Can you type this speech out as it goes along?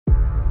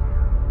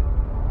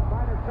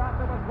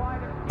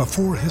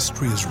Before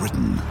history is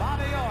written,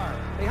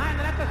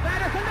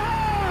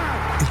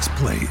 it's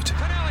played.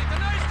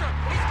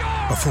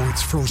 Before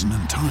it's frozen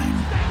in time,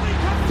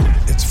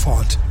 it's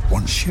fought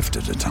one shift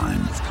at a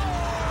time.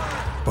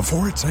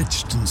 Before it's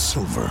etched in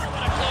silver,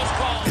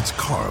 it's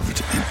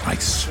carved in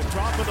ice.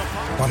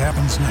 What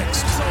happens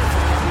next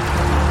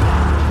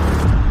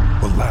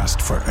will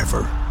last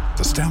forever.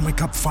 The Stanley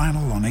Cup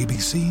Final on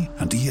ABC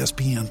and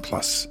ESPN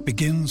Plus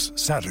begins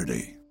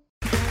Saturday.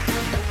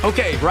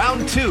 Okay,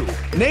 round two.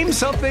 Name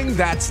something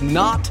that's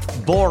not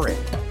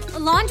boring. A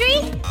laundry?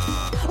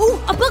 Ooh,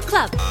 a book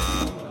club.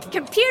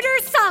 Computer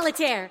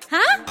solitaire,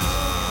 huh?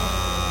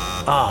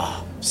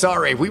 Ah,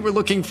 sorry, we were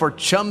looking for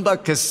Chumba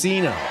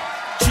Casino.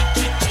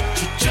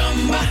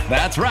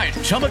 That's right,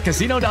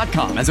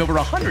 ChumbaCasino.com has over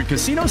 100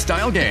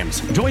 casino-style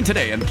games. Join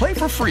today and play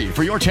for free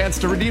for your chance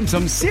to redeem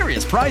some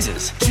serious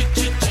prizes.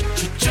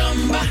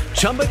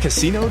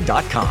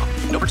 ChumbaCasino.com.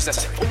 No purchase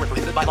necessary. Void where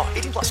prohibited by law.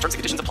 18 plus. Terms and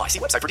conditions apply. See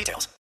website for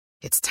details.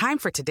 It's time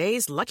for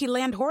today's Lucky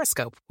Land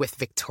horoscope with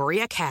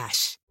Victoria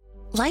Cash.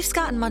 Life's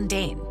gotten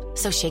mundane,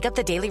 so shake up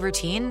the daily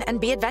routine and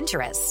be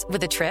adventurous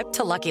with a trip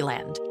to Lucky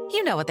Land.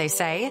 You know what they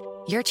say.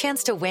 Your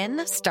chance to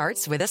win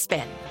starts with a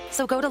spin.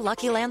 So go to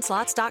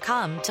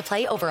LuckyLandSlots.com to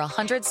play over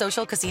 100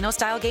 social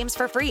casino-style games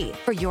for free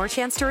for your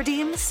chance to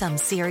redeem some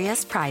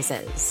serious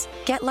prizes.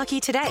 Get lucky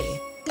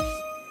today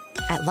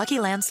at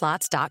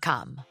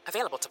LuckyLandSlots.com.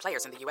 Available to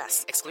players in the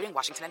U.S., excluding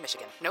Washington and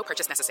Michigan. No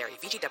purchase necessary.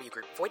 VGW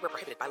Group. Void where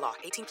prohibited by law.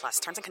 18 plus.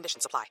 Terms and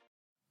conditions apply.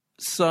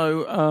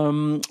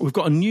 So we've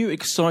got a new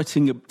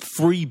exciting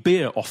free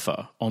beer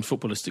offer on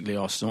Footballistically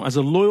Arsenal. As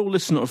a loyal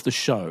listener of the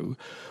show,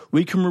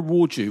 we can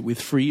reward you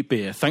with free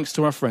beer thanks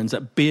to our friends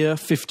at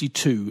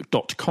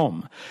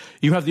beer52.com.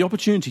 You have the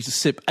opportunity to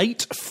sip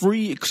 8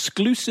 free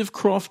exclusive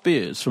craft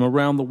beers from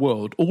around the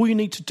world. All you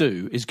need to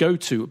do is go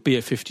to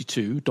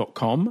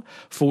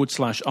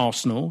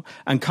beer52.com/Arsenal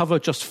and cover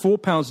just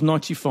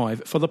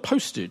 £4.95 for the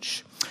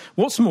postage.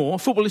 What's more,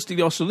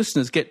 Footballistically Arsenal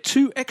listeners get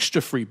 2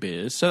 extra free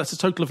beers, so that's a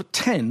total of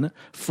 10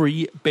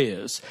 free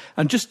beers.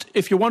 And just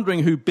if you're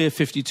wondering who Beer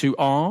 52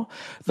 are,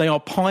 they are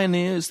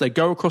pioneers. They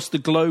go across the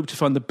globe to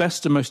find the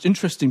best and most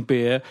interesting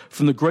beer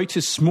from the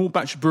greatest small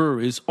batch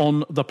breweries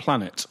on the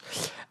planet.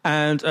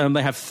 And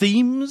they have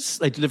themes.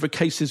 They deliver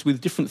cases with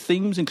different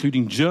themes,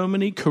 including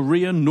Germany,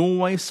 Korea,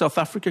 Norway, South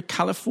Africa,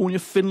 California,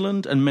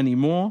 Finland, and many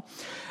more.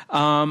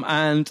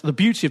 And the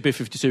beauty of Beer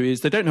 52 is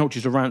they don't hold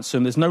you to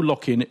ransom. There's no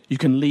lock-in. You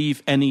can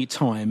leave any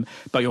time.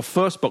 But your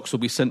first box will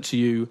be sent to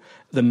you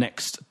the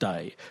next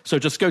day. So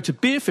just go to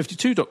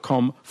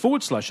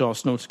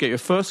beer52.com/Arsenal to get your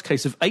first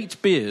case of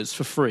 8 beers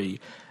for free.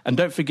 And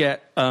don't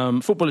forget,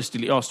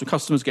 Footballistically Arsenal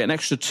customers get an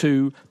extra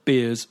 2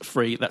 beers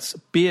free. That's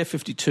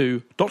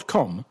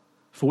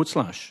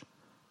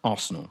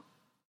beer52.com/Arsenal.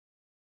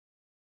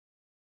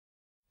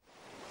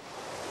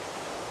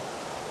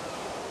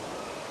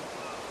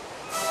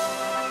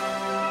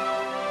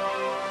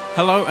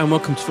 Hello and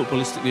welcome to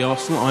Footballistically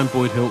Arsenal. I'm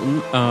Boyd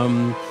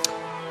Hilton.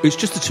 It's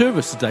just the two of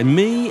us today,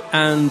 me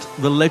and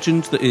the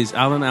legend that is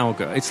Alan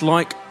Alger. It's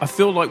like, I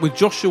feel like with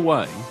Josh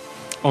away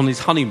on his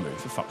honeymoon,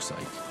 for fuck's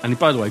sake, and he,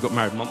 by the way, got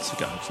married months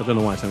ago, so I don't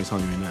know why he's having his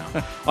honeymoon now.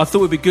 I thought it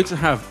would be good to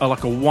have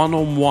like a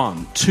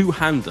one-on-one,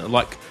 two-hander,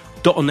 like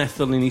Dot and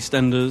Ethel in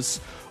EastEnders,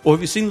 or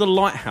have you seen The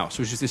Lighthouse,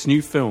 which is this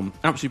new film,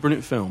 absolutely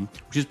brilliant film,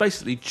 which is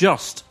basically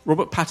just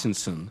Robert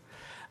Pattinson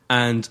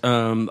and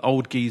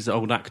old geezer,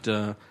 old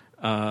actor,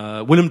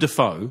 Willem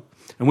Dafoe.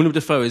 And Willem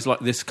Dafoe is like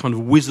this kind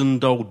of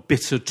wizened, old,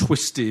 bitter,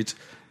 twisted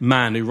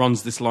man who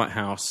runs this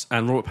lighthouse.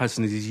 And Robert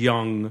Pattinson is his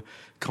young,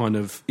 kind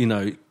of, you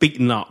know,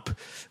 beaten up,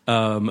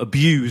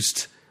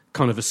 abused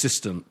kind of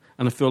assistant.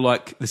 And I feel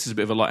like this is a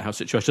bit of a lighthouse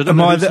situation.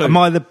 Am I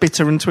the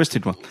bitter and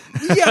twisted one?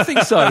 Yeah, I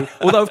think so.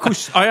 Although, of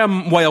course, I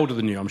am way older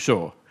than you, I'm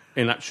sure,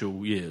 in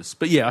actual years.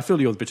 But yeah, I feel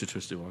you're the bitter,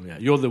 twisted one. Yeah,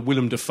 you're the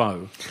Willem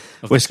Dafoe.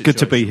 Well, it's good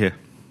to be here.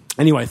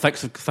 Anyway,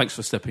 thanks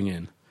for stepping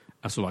in.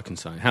 That's all I can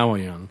say. How are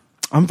you, Alan?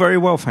 I'm very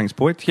well, thanks,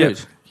 Boyd.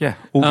 Good. Yeah,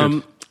 all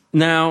good.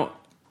 Now,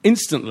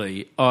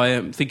 instantly, I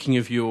am thinking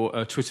of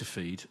your Twitter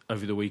feed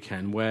over the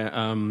weekend, where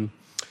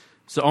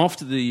so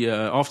after the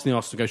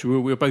Arsenal game, we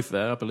were both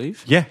there, I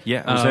believe. Yeah,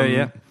 I was there.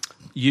 Yeah,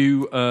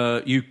 you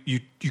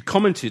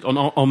commented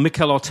on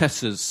Mikel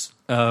Arteta's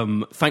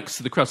thanks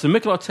to the crowd. So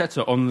Mikel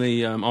Arteta on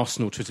the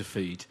Arsenal Twitter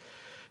feed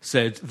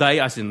said they,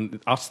 as in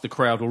us, the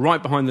crowd, were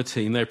right behind the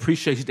team. They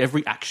appreciated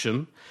every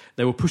action.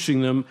 They were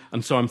pushing them,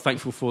 and so I'm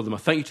thankful for them. I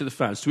thank you to the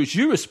fans. To which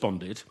you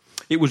responded,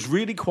 it was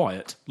really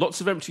quiet,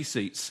 lots of empty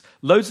seats,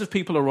 loads of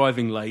people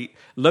arriving late,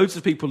 loads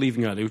of people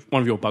leaving early,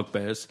 one of your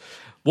bugbears.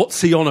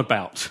 What's he on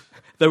about?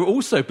 There were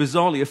also,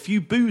 bizarrely, a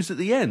few boos at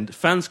the end.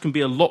 Fans can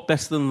be a lot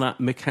better than that,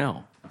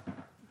 Mikel.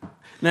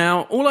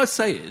 Now, all I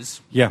say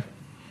is... Yeah.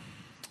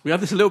 We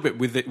had this a little bit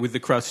with the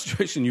crowd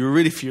situation. You were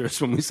really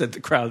furious when we said the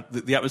crowd,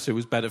 that the atmosphere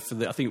was better for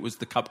I think it was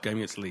the Cup game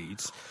against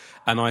Leeds.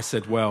 And I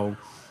said, well,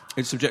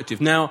 it's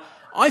subjective. Now,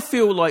 I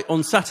feel like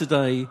on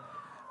Saturday,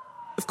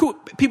 of course,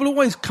 people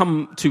always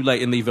come too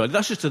late and leave early.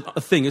 That's just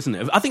a thing, isn't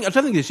it? I don't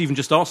think it's even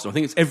just Arsenal. I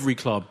think it's every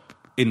club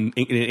in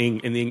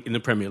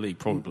the Premier League,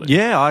 probably.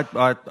 Yeah,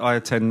 I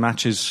attend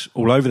matches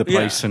all over the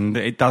place, Yeah. and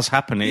it does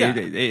happen. Yeah.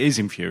 It is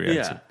infuriating.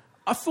 Yeah.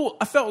 I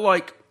felt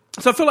like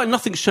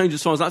nothing's changed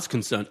as far as that's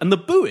concerned. And the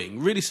booing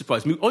really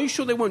surprised me. Are you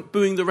sure they weren't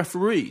booing the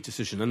referee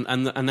decision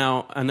and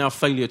now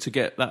failure to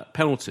get that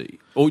penalty?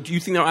 Or do you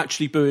think they're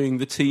actually booing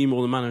the team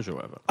or the manager or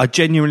whatever? I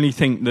genuinely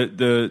think that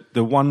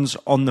the ones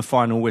on the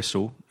final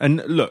whistle,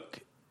 and look,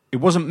 it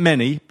wasn't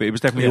many, but it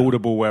was definitely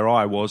audible where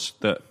I was,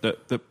 that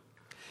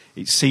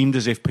it seemed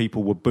as if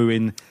people were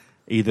booing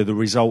either the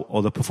result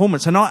or the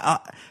performance. And I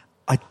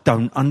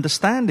don't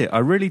understand it. I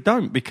really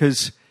don't,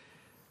 because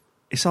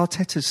it's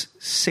Arteta's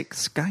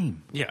 6th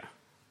game. Yeah.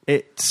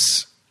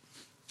 It's,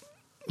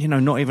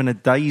 not even a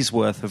day's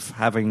worth of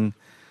having,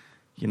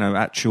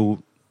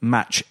 actual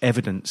match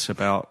evidence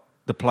about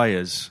the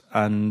players.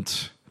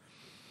 And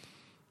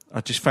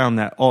I just found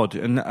that odd.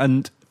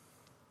 And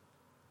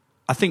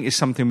I think it's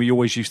something we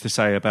always used to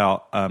say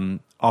about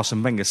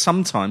Arsene Wenger.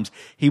 Sometimes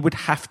he would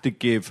have to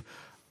give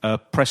a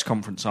press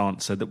conference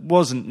answer that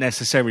wasn't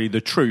necessarily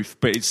the truth,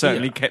 but it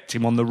certainly kept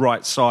him on the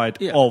right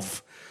side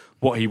of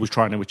what he was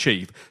trying to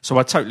achieve. So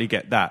I totally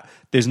get that.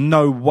 There's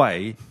no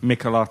way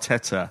Mikel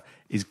Arteta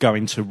is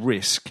going to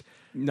risk,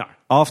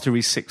 after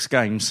his 6th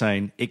game,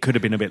 saying it could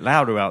have been a bit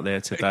louder out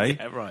there today.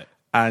 Yeah, right.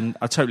 And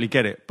I totally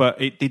get it. But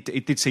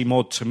it did seem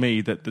odd to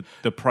me that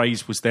the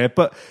praise was there.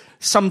 But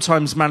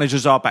sometimes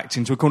managers are backed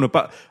into a corner.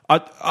 But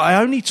I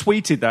only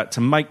tweeted that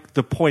to make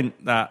the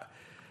point that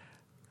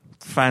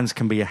fans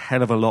can be a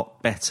hell of a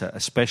lot better,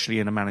 especially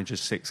in a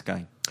manager's 6th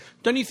game.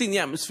 Don't you think the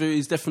atmosphere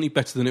is definitely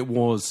better than it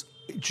was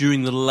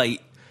during the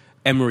late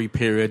Emery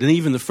period and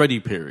even the Freddie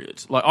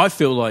period? Like, I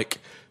feel like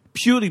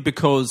purely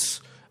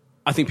because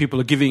I think people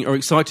are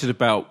excited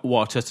about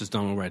what Arteta's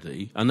done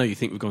already. I know you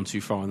think we've gone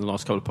too far in the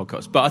last couple of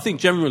podcasts, but I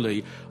think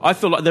generally, I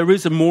feel like there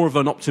is more of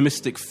an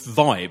optimistic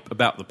vibe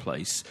about the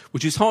place,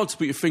 which is hard to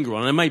put your finger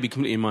on. And it may be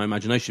completely in my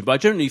imagination, but I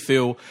generally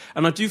feel,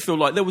 and I do feel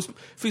like there was,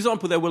 for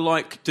example, they were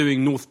like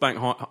doing North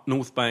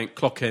Bank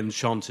clock end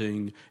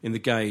chanting in the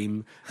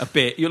game a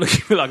bit. You're looking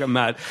at me like I'm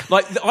mad.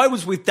 Like, I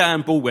was with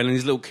Dan Bulwell and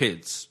his little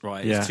kids,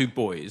 right? His 2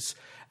 boys.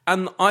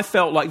 And I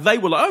felt like they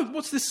were like, oh,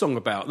 what's this song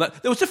about?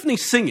 Like, there was definitely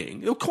singing.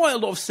 There was quite a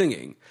lot of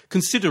singing,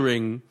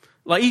 considering,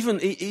 like,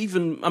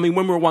 even I mean,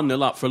 when we were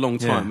 1-0 up for a long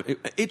time,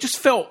 it just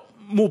felt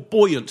more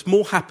buoyant,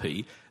 more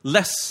happy,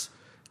 less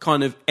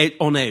kind of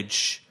on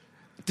edge,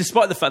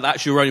 despite the fact that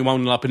actually we're only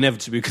 1-0 up,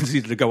 inevitably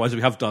conceded a goal, as we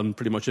have done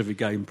pretty much every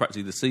game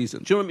practically this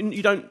season. Do you know what I mean?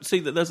 You don't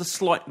see that there's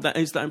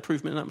that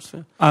improvement in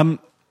atmosphere? I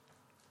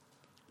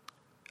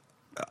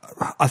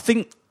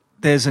think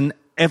there's an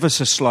ever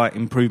so slight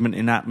improvement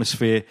in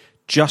atmosphere,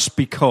 just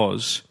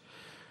because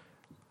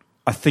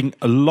I think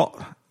a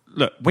lot...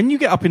 Look, when you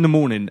get up in the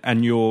morning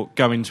and you're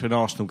going to an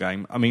Arsenal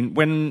game, I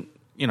mean,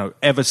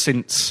 ever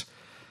since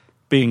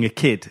being a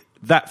kid,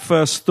 that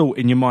first thought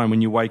in your mind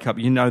when you wake up,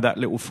 that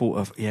little thought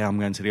of, I'm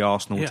going to the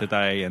Arsenal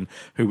today and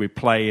who we're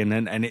playing,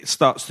 and it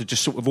starts to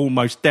just sort of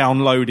almost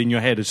download in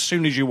your head as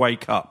soon as you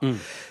wake up.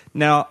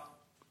 Now,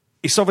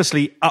 it's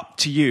obviously up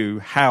to you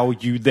how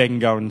you then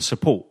go and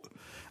support.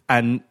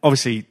 And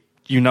obviously...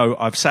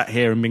 I've sat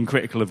here and been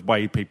critical of the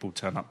way people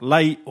turn up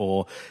late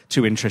or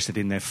too interested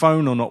in their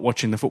phone or not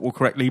watching the football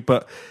correctly.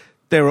 But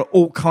there are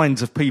all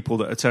kinds of people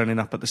that are turning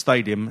up at the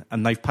stadium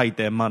and they've paid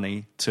their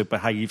money to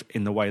behave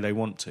in the way they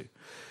want to.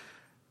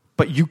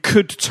 But you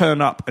could turn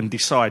up and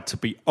decide to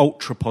be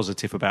ultra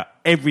positive about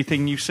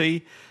everything you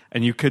see,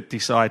 and you could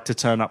decide to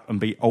turn up and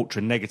be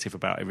ultra negative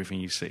about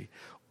everything you see.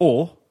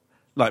 Or,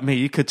 like me,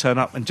 you could turn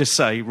up and just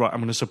say, right,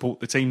 I'm going to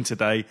support the team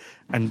today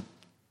and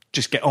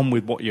just get on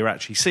with what you're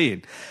actually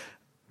seeing.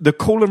 The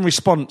call and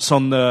response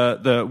on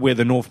we're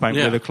the North Bank,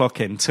 we're the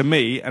clock in, to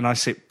me, and I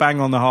sit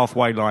bang on the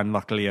halfway line,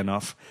 luckily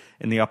enough,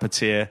 in the upper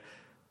tier,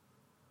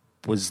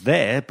 was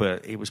there,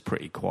 but it was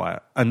pretty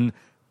quiet. And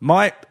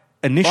my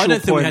initial I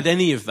don't think we had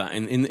any of that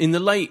in the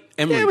late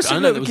Emery. I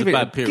know there was a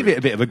bad period. Give it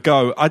a bit of a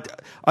go.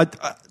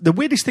 The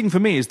weirdest thing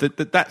for me is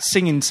that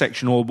singing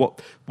section, or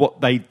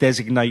what they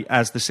designate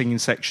as the singing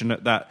section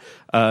at that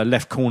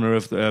left corner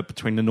of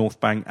between the North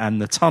Bank and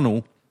the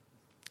tunnel,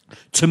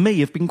 to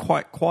me, have been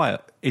quite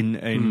quiet in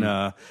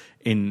the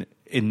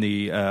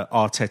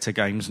Arteta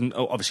games, and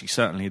obviously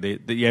certainly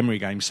the Emery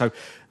games. So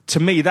to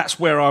me, that's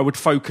where I would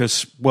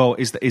focus. Well,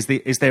 is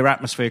their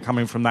atmosphere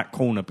coming from that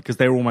corner, because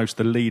they're almost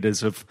the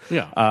leaders of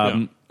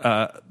the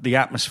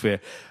atmosphere.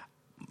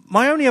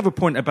 My only other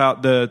point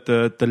about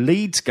the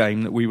Leeds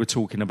game that we were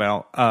talking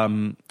about, I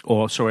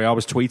was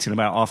tweeting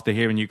about after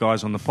hearing you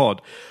guys on the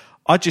pod.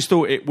 I just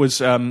thought it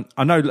was. I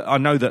know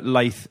that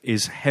Lath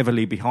is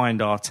heavily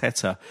behind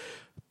Arteta,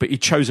 but he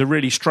chose a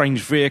really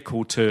strange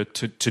vehicle to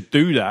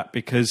do that,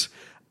 because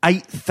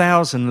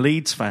 8,000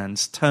 Leeds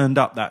fans turned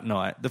up that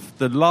night.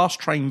 The last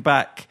train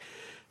back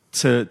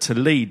to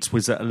Leeds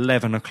was at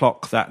 11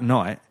 o'clock that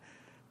night.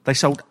 They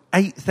sold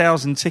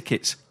 8,000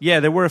 tickets. Yeah,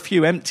 there were a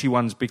few empty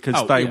ones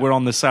because they were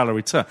on the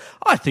salary term.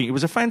 I think it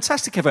was a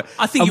fantastic effort.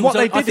 I think he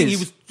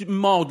was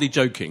mildly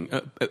joking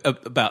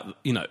about,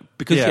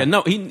 because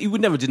he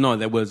would never deny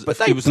it was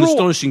an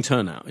astonishing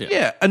turnout.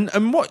 Yeah,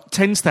 and what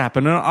tends to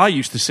happen, and I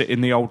used to sit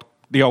in the old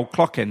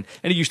clock end,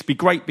 and it used to be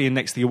great being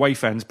next to the away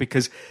fans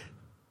because,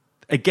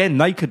 again,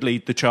 they could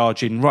lead the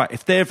charge in, right,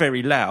 if they're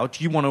very loud,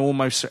 you want to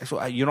almost say,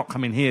 hey, you're not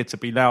coming here to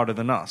be louder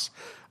than us.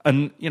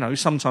 And,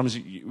 sometimes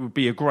it would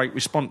be a great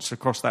response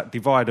across that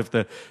divide of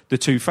the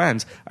two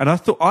fans. And I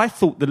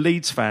thought the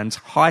Leeds fans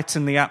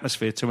heightened the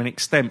atmosphere to an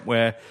extent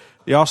where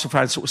the Arsenal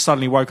fans sort of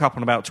suddenly woke up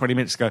on about 20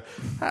 minutes ago,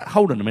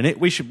 hold on a minute,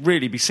 we should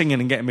really be singing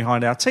and getting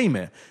behind our team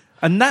here.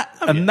 And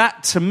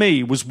that to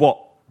me was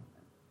what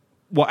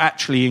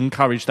actually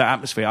encouraged that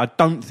atmosphere. I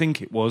don't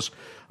think it was,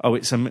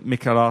 it's a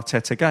Mikel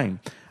Arteta game.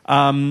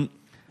 And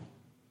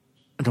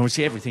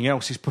obviously everything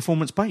else is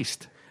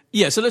performance-based.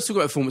 Yeah, so let's talk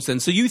about performance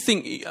then. So you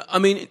think,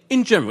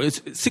 in general,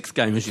 it's sixth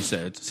game, as you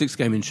said, sixth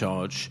game in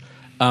charge.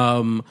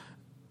 A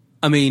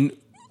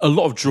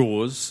lot of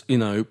draws,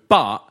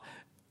 but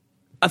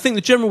I think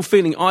the general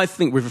feeling,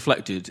 we've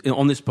reflected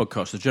on this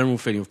podcast, the general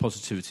feeling of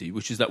positivity,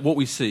 which is that what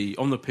we see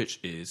on the pitch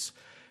is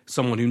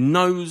someone who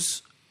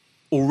knows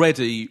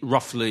already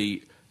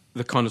roughly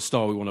the kind of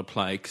style we want to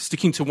play,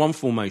 sticking to one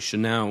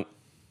formation. Now,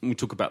 we'll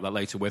talk about that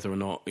later, whether or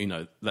not,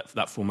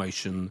 that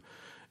formation...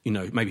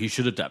 maybe he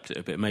should adapt it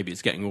a bit. Maybe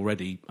it's getting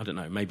already, I don't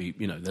know, maybe,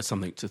 there's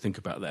something to think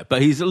about there.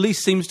 But he at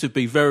least seems to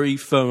be very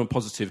firm and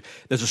positive.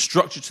 There's a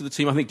structure to the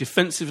team. I think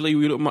defensively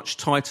we look much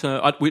tighter.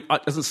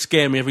 It doesn't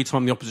scare me every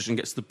time the opposition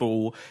gets the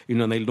ball,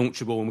 and they launch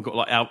a ball and we've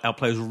got our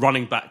players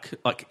running back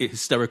like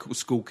hysterical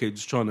school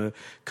kids trying to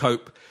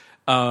cope.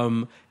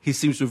 He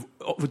seems to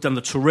have done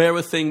the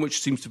Torreira thing,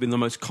 which seems to have been the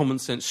most common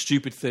sense,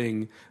 stupid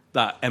thing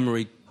that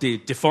Emery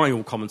did, defying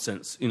all common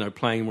sense,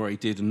 playing where he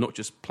did and not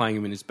just playing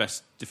him in his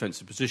best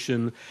defensive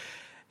position.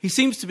 He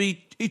seems to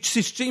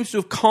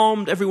have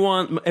calmed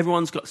everyone.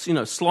 Everyone's got,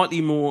 slightly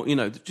more,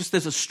 just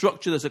there's a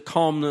structure, there's a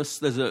calmness,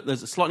 there's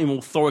a slightly more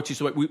authority.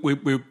 So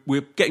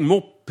we're getting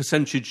more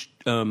percentage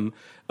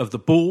of the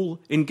ball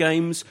in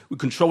games. We're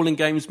controlling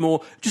games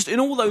more. Just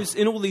in all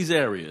these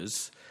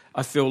areas,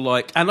 I feel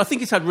like, and I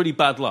think he's had really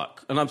bad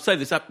luck. And I'm saying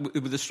this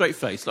with a straight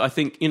face. I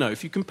think,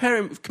 if you compare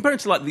him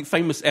to like the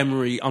famous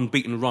Emery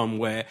unbeaten run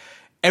where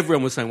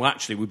everyone was saying, well,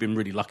 actually, we've been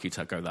really lucky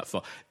to go that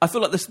far. I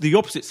feel like the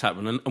opposite's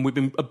happened, and we've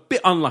been a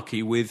bit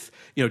unlucky with,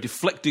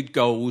 deflected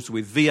goals,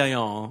 with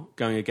VAR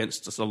going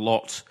against us a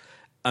lot.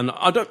 And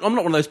I'm not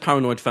one of those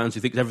paranoid fans who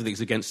thinks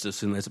everything's against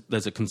us and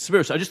there's a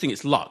conspiracy. I just think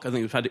it's luck. I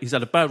think he's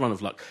had a bad run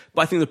of luck.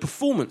 But I think the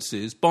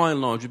performances, by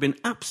and large, have been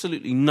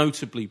absolutely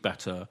notably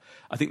better.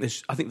 I think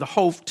the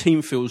whole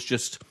team feels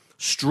just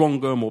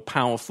stronger, more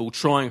powerful,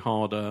 trying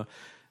harder.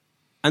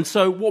 And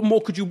so, what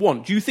more could you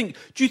want? So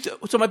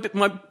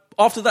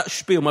after that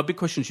spiel, my big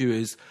question to you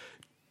is,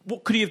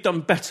 what could he have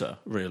done better,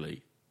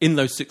 really, in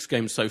those 6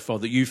 games so far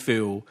that you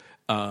feel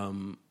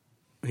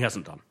he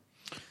hasn't done?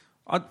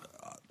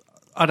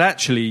 I'd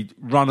actually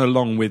run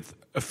along with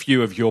a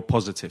few of your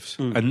positives.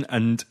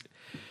 And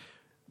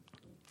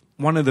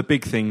one of the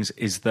big things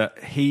is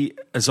that he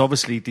has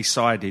obviously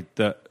decided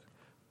that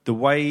the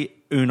way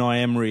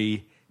Unai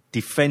Emery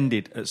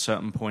defended at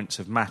certain points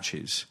of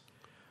matches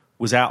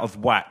was out of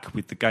whack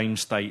with the game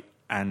state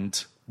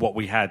and what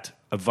we had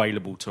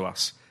available to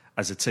us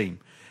as a team.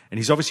 And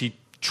he's obviously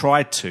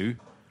tried to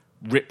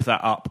rip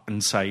that up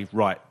and say,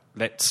 right,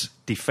 let's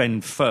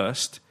defend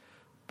first,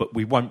 but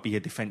we won't be a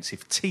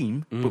defensive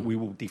team, but we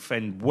will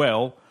defend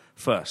well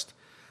first.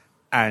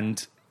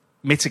 And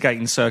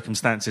mitigating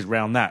circumstances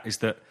around that is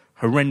that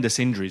horrendous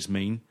injuries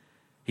mean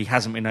he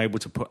hasn't been able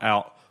to put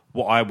out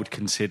what I would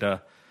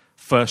consider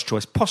first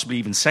choice, possibly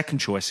even second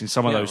choice in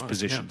some of those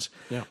positions.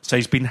 Yeah. So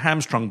he's been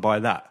hamstrung by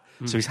that.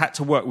 So he's had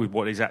to work with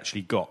what he's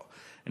actually got.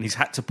 And he's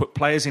had to put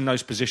players in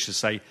those positions,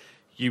 say,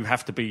 you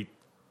have to be,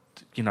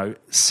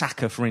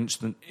 Saka, for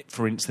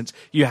instance,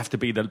 you have to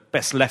be the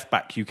best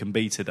left-back you can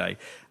be today.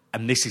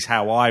 And this is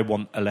how I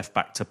want a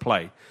left-back to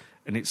play.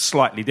 And it's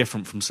slightly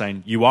different from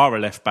saying, you are a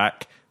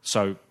left-back,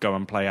 so go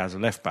and play as a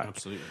left-back.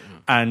 Absolutely. Yeah.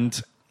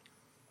 And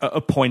at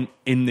a point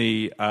in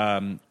the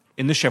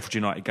Sheffield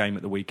United game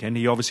at the weekend,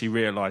 he obviously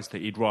realised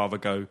that he'd rather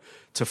go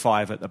to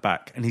 5 at the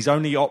back. And his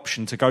only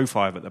option to go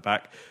 5 at the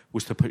back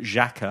was to put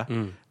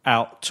Xhaka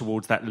out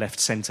towards that left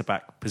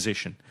centre-back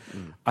position.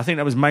 I think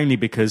that was mainly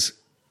because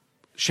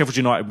Sheffield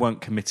United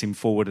weren't committing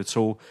forward at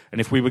all. And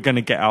if we were going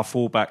to get our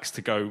full-backs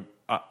to go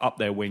up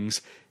their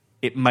wings,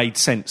 it made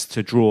sense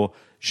to draw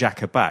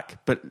Xhaka back.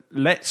 But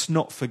let's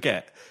not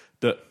forget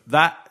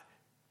that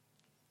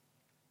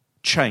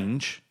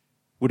change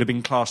would have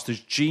been classed as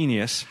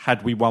genius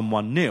had we won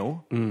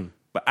 1-0,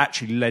 but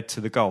actually led to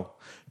the goal.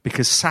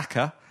 Because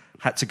Saka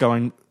had to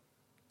go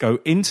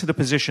into the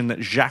position that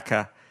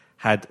Xhaka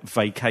had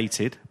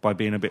vacated by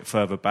being a bit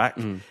further back.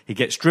 He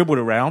gets dribbled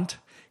around.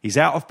 He's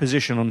out of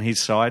position on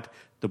his side.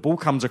 The ball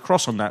comes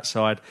across on that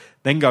side,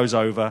 then goes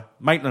over.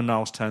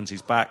 Maitland-Niles turns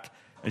his back,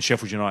 and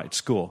Sheffield United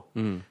score.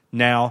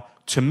 Now,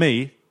 to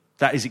me,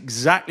 That is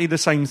exactly the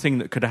same thing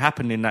that could have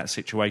happened in that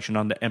situation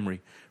under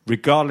Emery,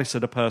 regardless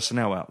of the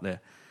personnel out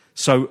there.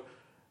 So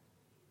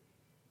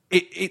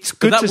it's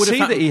good to see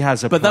that he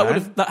has a plan.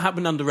 But that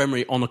happened under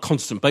Emery on a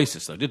constant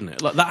basis, though, didn't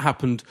it? Like that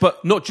happened,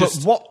 but not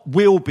just. But what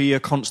will be a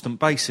constant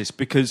basis?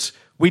 Because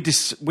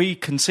we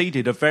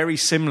conceded a very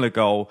similar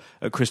goal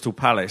at Crystal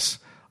Palace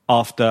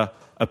after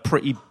a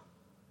pretty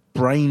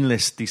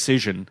brainless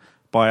decision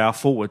by our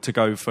forward to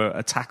go for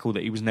a tackle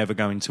that he was never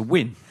going to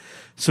win.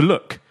 So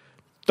look,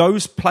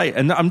 those play,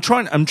 and I'm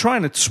trying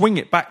to swing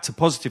it back to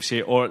positives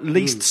here, or at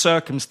least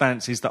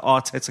circumstances that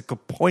Arteta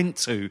could point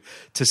to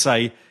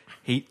say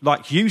he,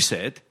 like you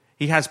said,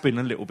 he has been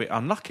a little bit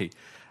unlucky,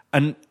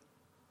 and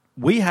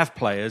we have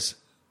players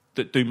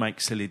that do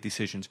make silly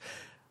decisions.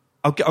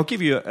 I'll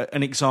give you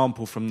an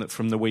example from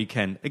the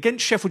weekend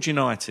against Sheffield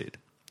United.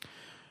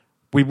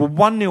 We were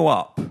 1-0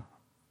 up,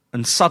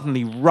 and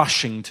suddenly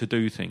rushing to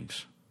do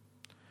things.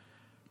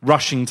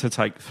 Rushing to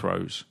take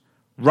throws,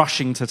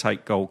 rushing to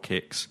take goal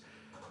kicks.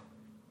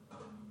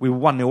 We were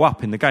 1-0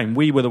 up in the game.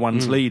 We were the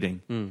ones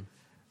leading.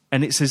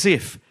 And it's as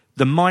if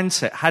the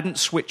mindset hadn't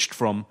switched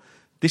from,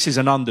 this is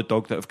an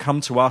underdog that have come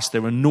to us.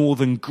 They're a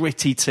northern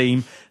gritty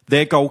team.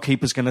 Their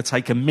goalkeeper's going to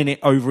take a minute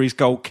over his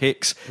goal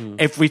kicks.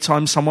 Every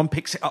time someone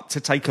picks it up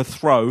to take a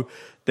throw,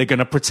 they're going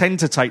to pretend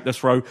to take the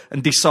throw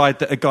and decide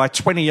that a guy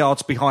 20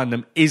 yards behind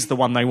them is the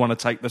one they want to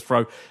take the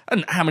throw.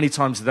 And how many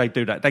times did they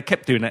do that? They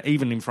kept doing that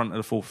even in front of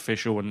the fourth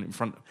official and in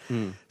front.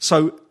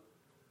 So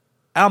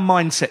our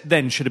mindset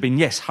then should have been,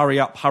 yes, hurry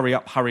up, hurry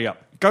up, hurry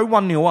up. Go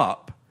 1-0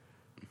 up.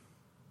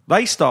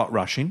 They start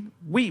rushing.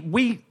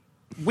 We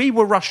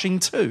were rushing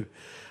too.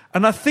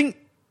 And I think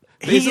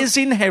he has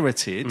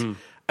inherited,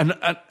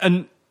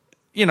 and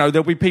you know,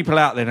 there'll be people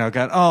out there now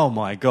going, oh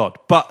my God.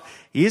 But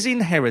he has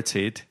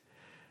inherited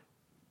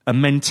a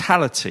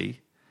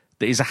mentality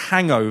that is a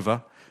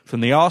hangover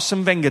from the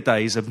Arsene Wenger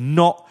days of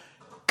not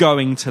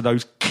going to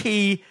those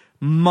key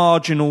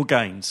marginal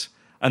gains.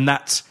 And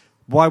that's,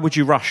 why would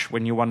you rush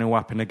when you're 1-0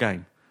 up in a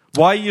game?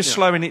 Why are you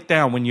slowing it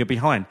down when you're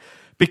behind?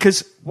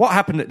 Because what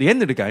happened at the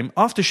end of the game,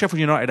 after Sheffield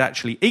United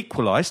actually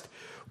equalised,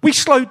 we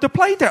slowed the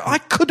play down. I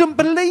couldn't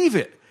believe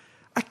it.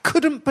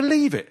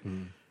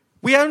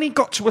 We only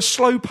got to a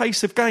slow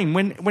pace of game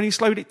when he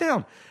slowed it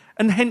down.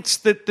 And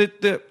hence,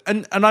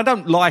 and I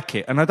don't like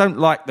it. And I don't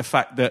like the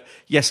fact that,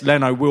 yes,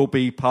 Leno will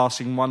be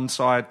passing one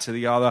side to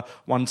the other,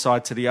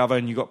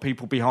 and you've got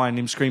people behind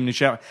him screaming and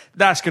shouting.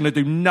 That's going to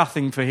do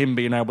nothing for him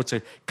being able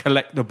to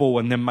collect the ball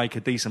and then make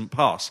a decent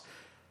pass.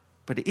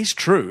 But it is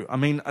true. I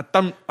mean, I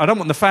don't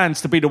want the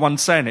fans to be the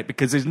ones saying it,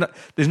 because there's not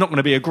going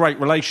to be a great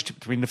relationship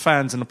between the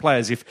fans and the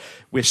players if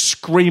we're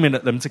screaming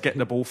at them to get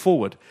the ball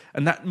forward.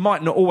 And that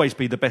might not always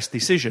be the best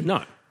decision.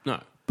 No.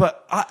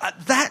 But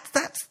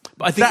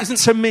I think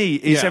to me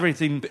is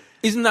everything. But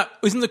isn't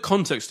the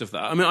context of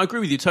that? I mean, I agree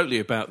with you totally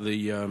about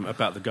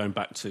the going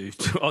back to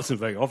Arsene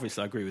Wenger.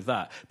 Obviously, I agree with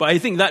that. But I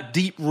think that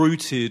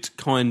deep-rooted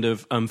kind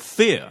of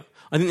fear.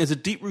 I think there's a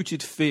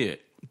deep-rooted fear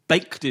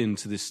baked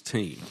into this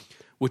team,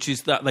 which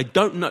is that they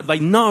don't know. They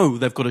know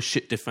they've got a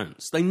shit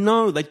defence. They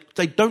know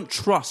they don't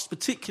trust,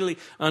 particularly.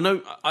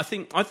 I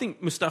think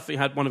Mustafi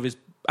had one of his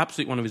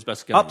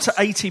best games. Up to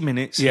 80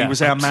 minutes, he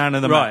was our man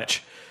of the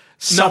match.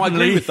 No, I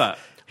agree with that.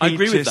 I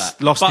agree with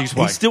that. Lost his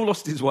way. He still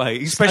lost his way,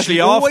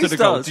 especially after the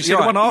goal. Did you see the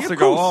one after the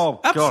goal?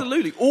 Oh, God.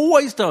 Absolutely,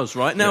 always does.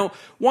 Right now,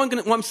 what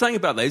I'm saying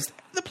about that is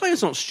the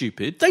players aren't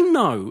stupid. They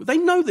know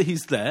that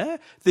he's there.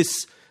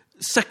 This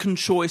second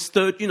choice,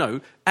 third,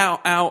 the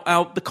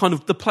kind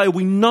of the player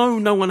we know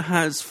no one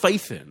has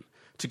faith in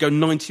to go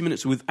 90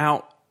 minutes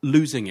without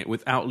losing it,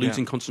 without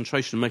losing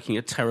concentration and making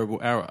a terrible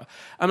error.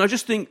 And I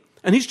just think,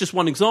 and he's just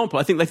one example,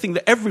 I think they think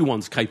that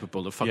everyone's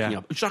capable of fucking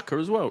up.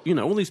 Xhaka as well,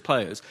 all these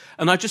players.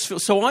 And I just feel,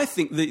 so I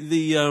think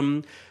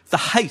the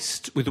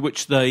haste with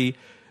which they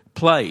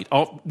played,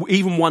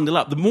 even 1-0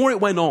 up, the more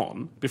it went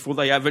on before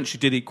they eventually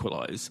did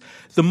equalise,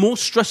 the more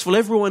stressful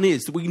everyone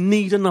is that we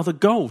need another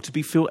goal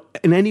to feel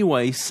in any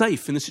way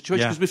safe in the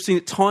situation, because we've seen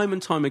it time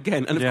and time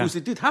again. And of course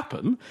it did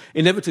happen.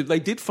 Inevitably,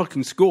 they did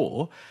fucking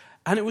score,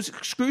 and it was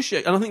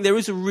excruciating. And I think there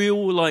is a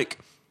real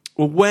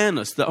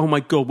awareness that, oh my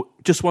God,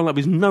 just 1-0 up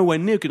is nowhere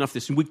near good enough for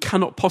this, and we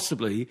cannot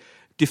possibly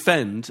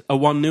defend a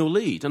 1-0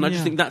 lead. And I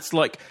just think that's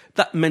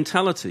that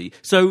mentality.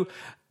 So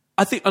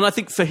I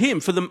think for him,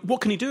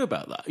 what can he do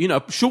about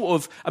that? Short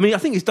of, I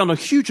think he's done a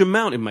huge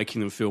amount in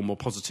making them feel more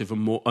positive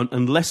and more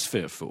and less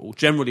fearful.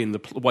 Generally, in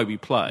the way we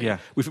play,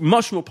 we're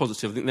much more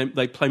positive. I think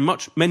they play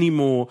many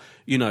more,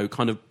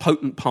 kind of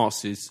potent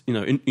passes.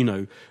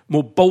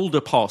 More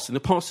bolder passing. The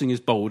passing is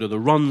bolder. The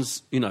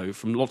runs,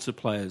 from lots of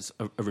players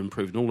are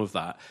improved, and all of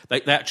that.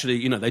 They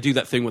actually, they do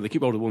that thing where they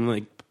keep hold of the ball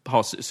and they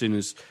pass it as soon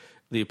as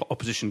the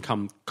opposition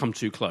come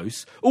too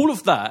close. All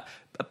of that,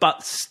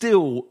 but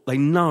still, they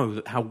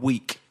know how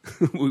weak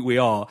we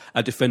are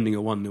at defending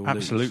a 1-0 lead.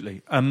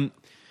 Absolutely.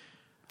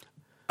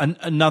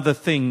 Another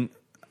thing,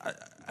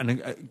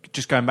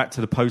 just going back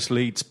to the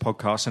post-Leeds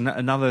podcast,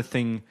 another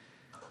thing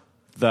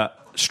that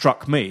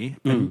struck me,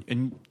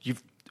 and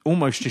you've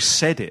almost just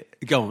said it.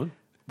 Go on.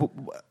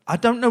 I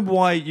don't know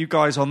why you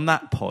guys on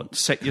that pod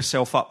set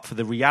yourself up for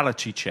the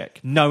reality check,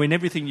 knowing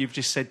everything you've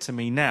just said to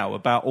me now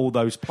about all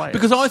those players.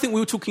 Because I think we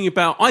were talking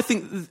about... I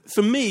think,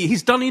 for me,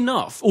 he's done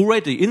enough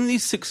already in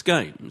these 6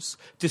 games,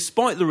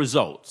 despite the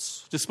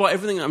results, despite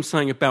everything I'm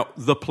saying about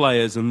the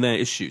players and their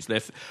issues.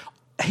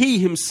 He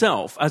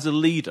himself, as a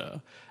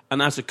leader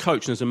and as a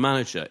coach and as a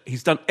manager,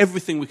 he's done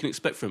everything we can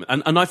expect from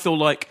him. And I feel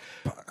like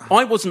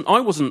I wasn't,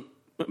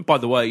 by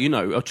the way,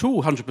 at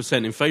all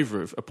 100% in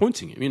favour of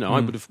appointing him. I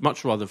would have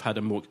much rather have had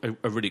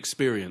a really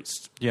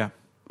experienced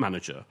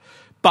manager.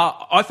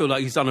 But I feel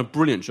like he's done a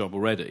brilliant job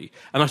already.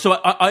 And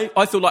so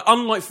I feel like,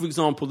 unlike, for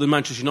example, the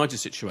Manchester United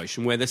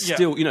situation, where there's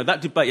still,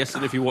 that debate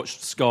yesterday, if you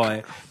watched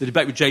Sky, the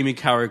debate with Jamie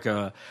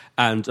Carragher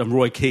and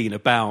Roy Keane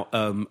about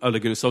Ole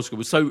Gunnar Solskjaer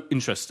was so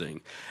interesting.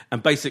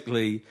 And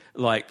basically,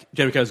 like,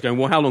 Jamie Carragher's going,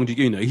 well, how long do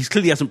you know? He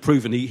clearly hasn't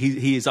proven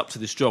he is up to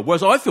this job.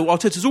 Whereas I feel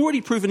Arteta's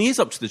already proven he is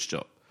up to this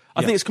job.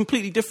 I think it's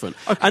completely different.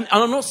 Okay. And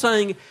I'm not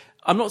saying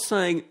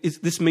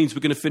this means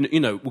we're going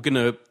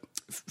to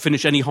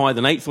finish any higher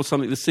than 8th or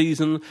something this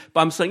season. But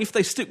I'm saying if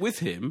they stick with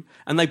him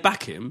and they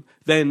back him,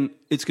 then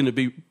it's going to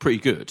be pretty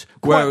good.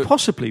 Quite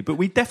possibly, but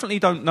we definitely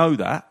don't know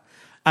that.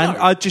 And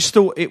I just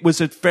thought it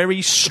was a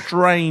very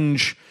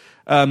strange...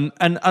 and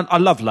I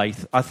love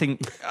Laith. I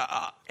think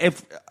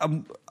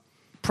I'm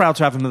proud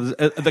to have him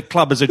at the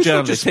club as a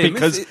journalist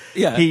because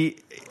he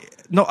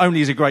not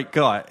only is a great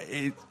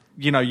guy...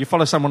 you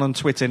follow someone on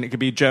Twitter and it could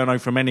be a journo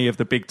from any of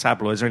the big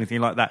tabloids or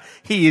anything like that.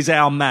 He is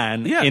our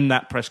man in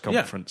that press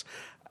conference. Yeah.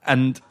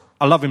 And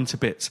I love him to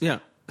bits. Yeah.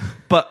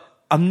 But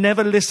I've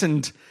never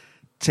listened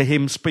to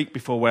him speak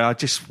before where I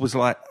just was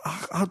like,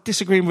 I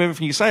disagree with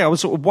everything you say. I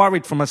was sort of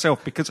worried for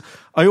myself because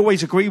I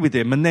always agree with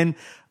him. And then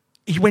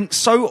he went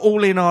so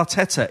all in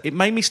Arteta, it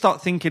made me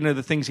start thinking of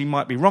the things he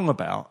might be wrong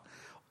about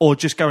or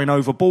just going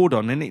overboard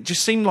on. And it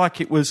just seemed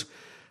like it was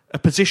a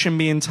position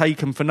being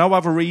taken for no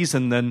other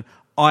reason than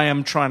I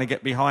am trying to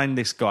get behind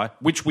this guy,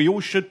 which we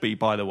all should be,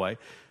 by the way.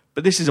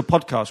 But this is a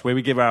podcast where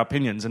we give our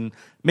opinions, and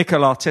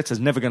Mikel Arteta's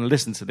never going to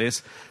listen to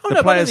this.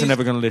 The players are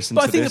never going to listen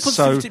to this.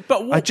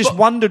 I just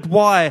wondered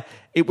why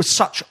it was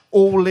such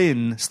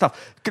all-in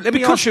stuff.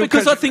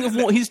 Because I think of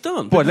what he's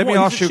done. Boy, let me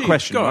ask you a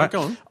question. Go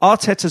on.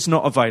 Arteta's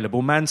not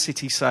available. Man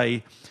City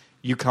say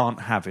you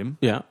can't have him.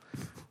 Yeah.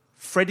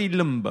 Freddie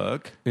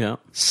Ljungberg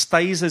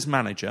stays as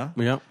manager.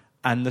 Yeah.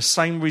 And the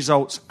same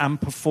results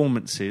and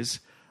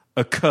performances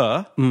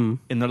occur in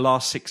the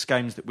last 6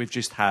 games that we've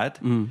just had.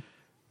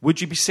 Would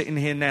you be sitting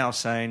here now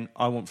saying,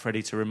 I want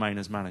Freddie to remain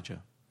as manager?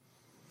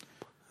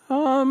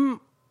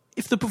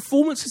 If the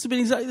performances have been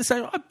exactly the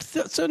same, I'd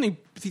certainly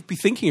be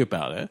thinking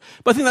about it.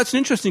 But I think that's an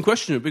interesting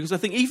question because I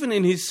think even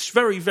in his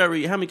very,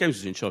 very... How many games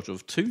was he in charge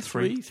of? 2,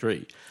 3?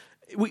 3.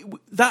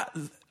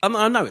 I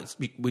know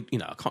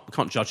I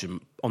can't judge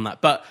him on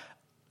that, but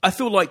I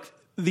feel like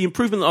the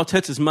improvement that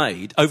Arteta's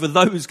made over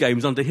those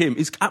games under him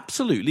is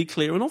absolutely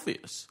clear and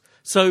obvious.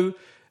 So...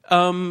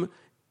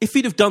 if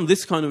he'd have done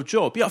this kind of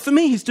job, for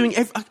me, he's doing...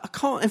 I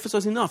can't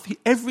emphasise enough,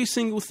 every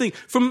single thing.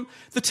 From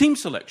the team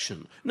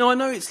selection. Now, I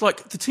know it's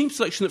like the team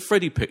selection that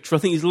Freddie picked for, I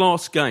think, his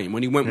last game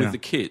when he went with the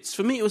kids.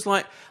 For me, it was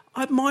like,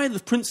 I admire the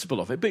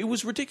principle of it, but it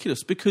was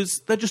ridiculous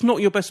because they're just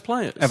not your best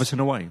players. Everton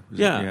away.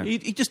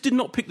 He just did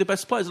not pick the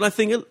best players. And I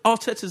think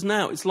Arteta's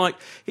now,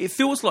 it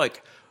feels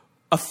like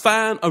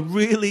a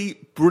really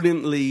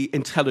brilliantly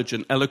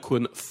intelligent,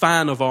 eloquent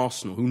fan of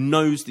Arsenal who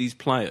knows these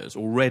players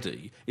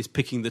already is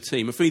picking the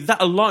team. And for me,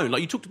 that alone,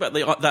 like you talked about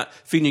that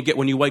feeling you get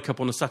when you wake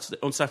up on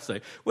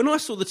Saturday. When I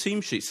saw the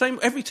team sheet,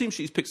 every team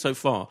sheet he's picked so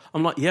far,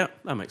 I'm like, yeah,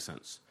 that makes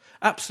sense.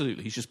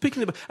 Absolutely. He's just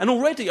picking them. And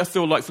already I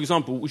feel like, for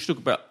example, we should talk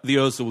about the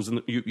Ozils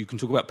and you can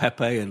talk about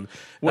Pepe and...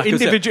 Well,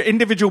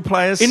 individual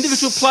players.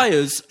 Individual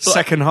players.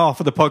 Second half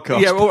of the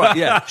podcast. Yeah, all right,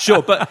 yeah,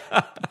 sure. But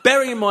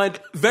bearing in mind,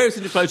 various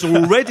individual players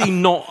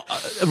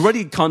are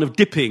already kind of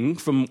dipping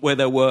from where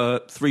they were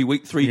 3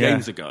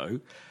 games ago.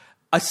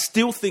 I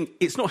still think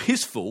it's not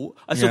his fault.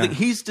 I still think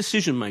his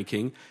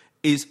decision-making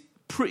is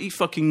pretty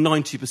fucking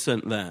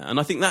 90% there, and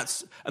I think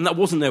that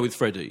wasn't there with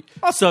Freddie.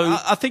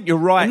 I think you're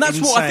right, and that's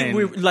what I think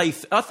we're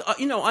Laith. I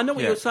know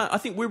what you're saying. I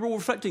think we're all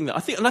reflecting that. I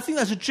think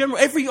that's a general.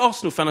 Every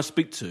Arsenal fan I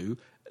speak to,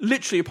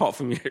 literally apart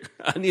from you,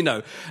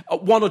 and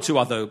one or two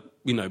other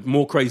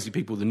more crazy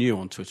people than you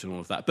on Twitter and all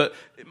of that. But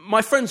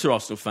my friends are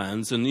Arsenal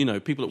fans, and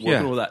people at work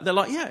and all that. They're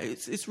like,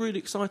 it's really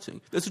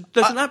exciting. There's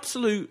an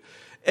absolute,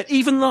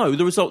 even though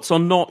the results are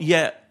not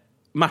yet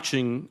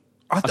matching.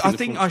 I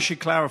think I should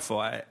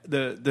clarify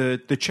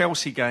the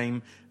Chelsea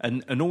game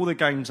and all the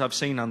games I've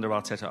seen under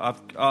Arteta.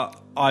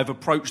 I've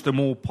approached them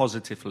all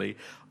positively.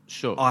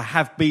 Sure, I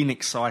have been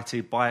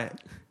excited by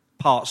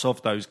parts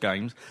of those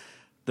games.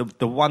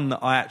 The one that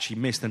I actually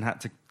missed and had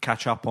to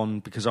catch up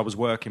on because I was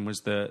working was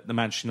the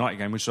Manchester United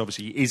game, which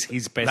obviously is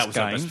his best game. That was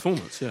our best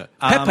performance, yeah.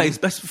 Pepe's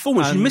best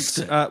performance, you missed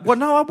it. Well,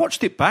 no, I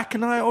watched it back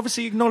and I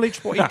obviously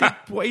acknowledged what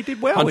he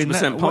did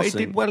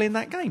well in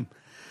that game.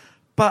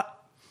 But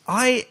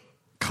I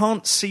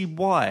can't see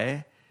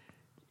why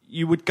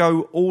you would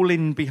go all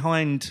in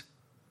behind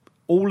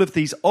all of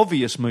these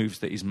obvious moves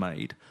that he's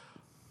made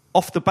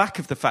off the back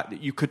of the fact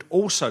that you could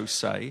also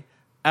say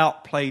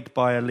outplayed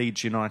by a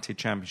Leeds United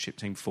Championship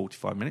team for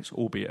 45 minutes,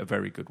 albeit a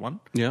very good one,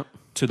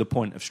 to the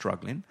point of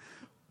struggling.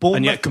 Bournemouth,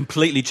 and yet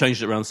completely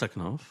changed it around the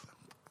second half.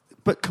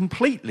 But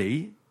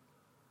completely...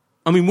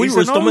 I mean, we were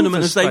as dominant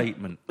as they...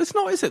 Statement. It's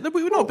not, is it?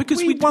 We were not, because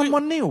we won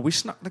 1-0. We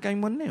snuck the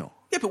game 1-0.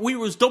 Yeah, but we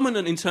were as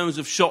dominant in terms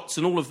of shots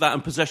and all of that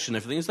and possession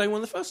and everything as they were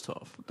in the first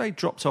half. They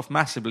dropped off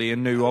massively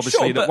and knew,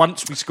 obviously, Sure, that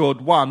once we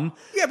scored one,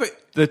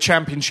 the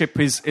championship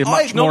is a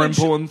much more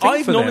important thing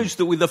I for them. acknowledge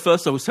that with the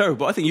first half was terrible,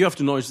 but I think you have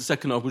to acknowledge the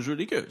second half was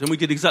really good. And we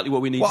did exactly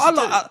what we needed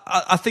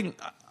to do.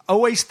 I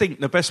always think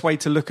the best way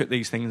to look at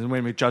these things, and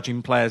when we're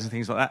judging players and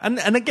things like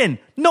that, and again,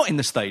 not in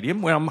the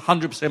stadium where I'm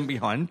 100%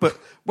 behind, but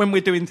when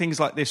we're doing things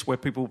like this where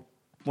people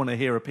want to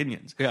hear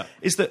opinions,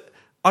 is that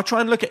I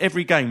try and look at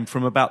every game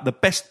from about the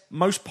best,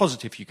 most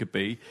positive you could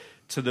be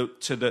to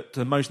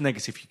the most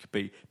negative you could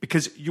be,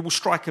 because you will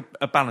strike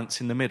a balance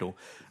in the middle.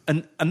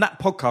 And that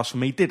podcast for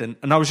me didn't,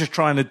 and I was just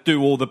trying to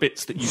do all the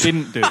bits that you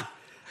didn't do.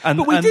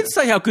 But we did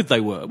say how good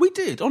they were. We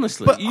did,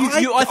 honestly. But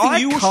I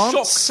think you were can't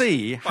shocked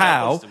see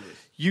how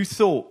you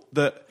thought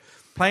that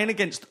playing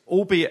against,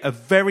 albeit a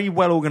very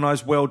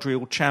well-organised,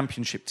 well-drilled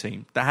championship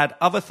team that had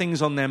other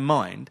things on their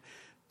mind,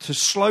 to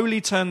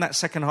slowly turn that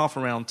second half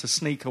around to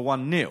sneak a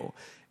 1-0,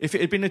 if it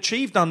had been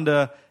achieved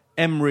under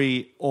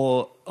Emery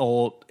or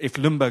if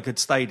Ljungberg had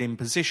stayed in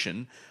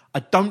position, I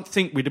don't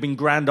think we'd have been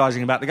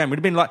grandising about the game. We'd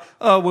have been like,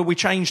 oh, well, we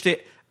changed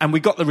it and we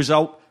got the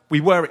result.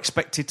 We were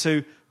expected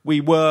to. We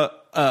were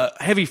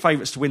heavy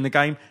favourites to win the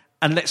game,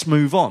 and let's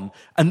move on.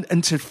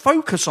 And to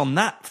focus on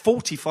that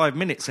 45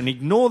 minutes and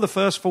ignore the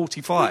first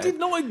 45. We did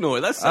not ignore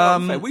it. That's so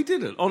unfair. We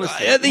didn't,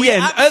 honestly. At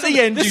the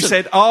end, you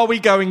said, are we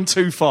going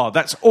too far?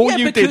 That's all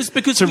you did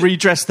to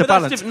redress the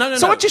balance. No.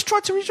 So I just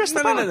tried to redress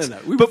the balance. No.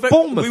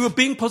 Bournemouth... We were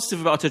being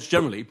positive about Arteta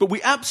generally, but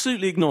we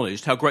absolutely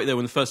acknowledged how great they were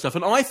in the first half.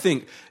 And I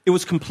think it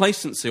was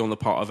complacency on the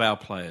part of our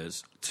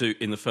players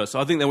in the first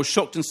half. I think they were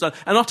shocked and stunned.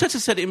 And Arteta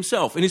said it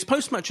himself in his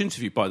post-match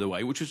interview, by the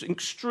way, which was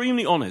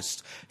extremely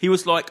honest. He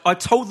was like, I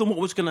told them what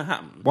was going to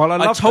happen. Well,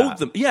 I told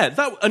them. Yeah,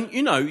 and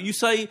you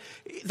say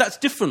that's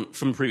different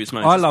from previous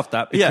managers. I love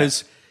that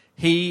because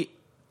he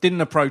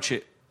didn't approach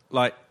it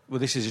like, well,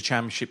 this is a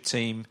championship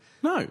team.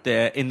 No.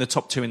 They're in the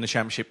top two in the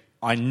championship.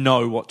 I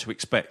know what to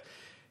expect.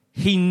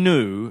 He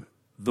knew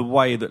the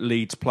way that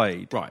Leeds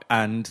played. Right.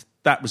 And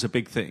that was a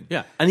big thing.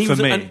 Yeah. And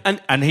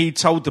he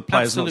told the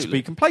players not to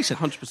be complacent.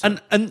 100%.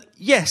 And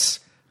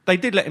yes, they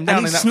did let him down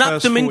and in that snapped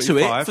first them into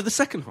 45. it for the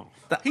second half.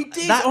 He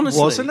did, that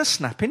honestly. Wasn't a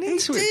snapping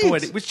into it, did.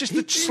 Boyd. It was just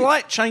a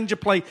slight change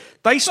of play.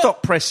 They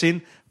stopped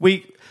pressing.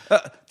 The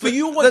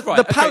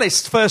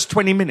Palace first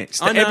 20 minutes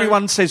that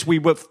everyone says we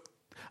were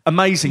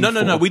amazing.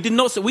 No. We did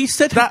not say. We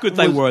said how good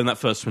they were in that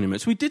first 20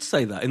 minutes. We did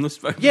say that in this.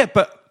 Yeah,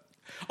 but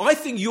I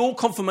think your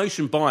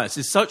confirmation bias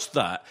is such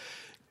that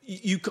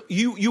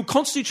you're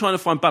constantly trying to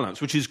find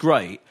balance, which is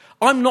great.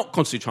 I'm not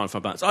constantly trying to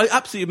find balance. I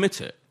absolutely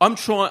admit it. I'm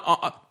trying,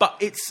 but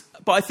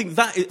I think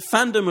that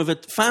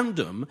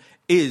fandom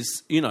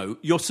is,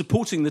 you're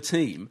supporting the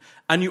team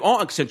and you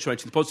are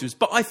accentuating the positives.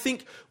 But I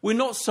think we're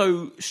not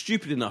so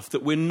stupid enough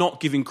that we're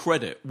not giving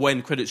credit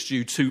when credit's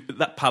due to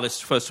that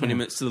Palace first 20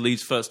 minutes to the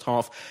Leeds first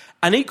half.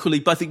 And equally,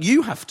 but I think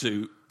you have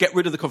to get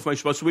rid of the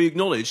confirmation bias we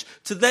acknowledge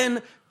to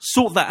then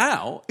sort that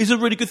out is a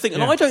really good thing.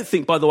 And I don't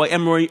think, by the way,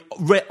 Emery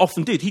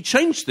often did. He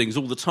changed things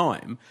all the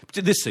time.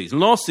 This season,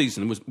 last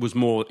season was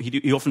more.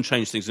 He often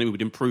changed things and he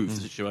would improve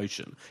the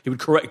situation. He would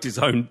correct his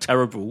own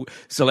terrible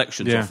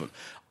selections often.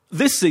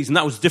 This season,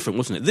 that was different,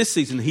 wasn't it? This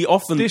season, he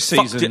often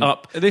fucked it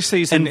up. This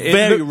season,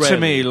 it looked to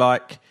me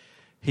like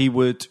he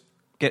would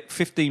get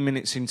 15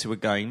 minutes into a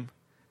game,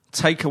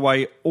 take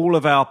away all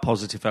of our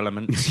positive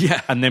elements,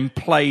 and then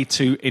play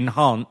to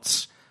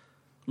enhance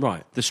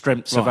the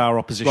strengths of our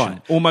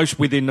opposition, almost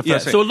within the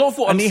first. So a lot of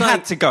what I'm saying, he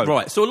had to go.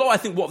 Right. So a lot, I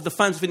think, what the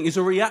fans are feeling is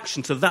a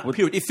reaction to that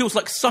period. It feels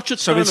like such a turnaround.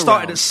 So it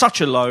started at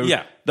such a low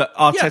that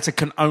Arteta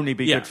can only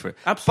be good for it.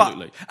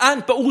 Absolutely.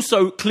 But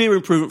also clear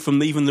improvement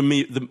from even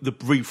the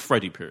brief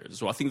Freddie period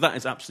as well. I think that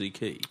is absolutely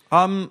key.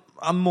 I'm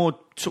more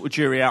sort of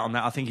jury out on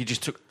that. I think he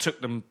just took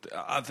them.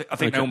 I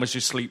think they almost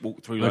just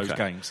sleepwalked through those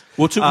games.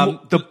 Well,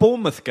 the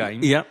Bournemouth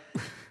game. Yeah.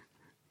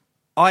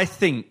 I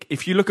think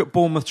if you look at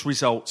Bournemouth's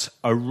results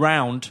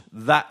around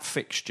that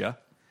fixture,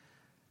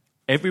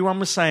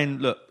 everyone was saying,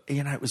 look,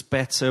 it was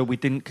better. We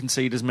didn't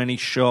concede as many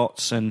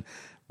shots and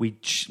we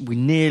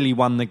nearly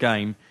won the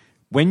game.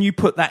 When you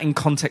put that in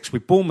context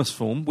with Bournemouth's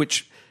form,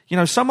 which,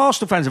 some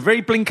Arsenal fans are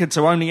very blinkered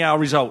to only our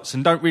results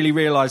and don't really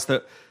realise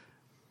that,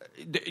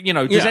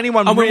 does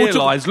anyone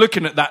realise,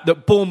 looking at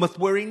that Bournemouth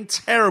were in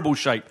terrible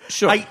shape?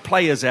 Sure. 8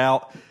 players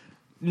out,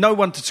 no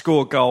one to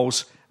score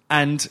goals,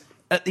 and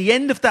at the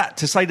end of that,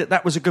 to say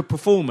that was a good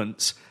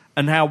performance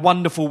and how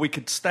wonderful we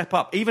could step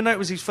up, even though it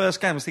was his first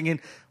game, I was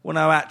thinking, well,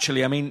 no,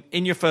 actually,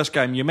 in your first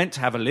game, you're meant to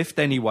have a lift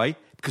anyway,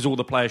 because all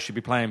the players should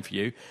be playing for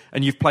you,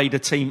 and you've played a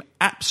team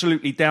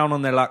absolutely down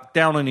on their luck,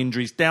 down on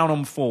injuries, down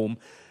on form.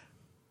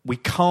 we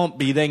can't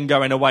be then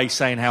going away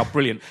saying how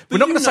brilliant. We're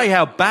not going to say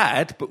how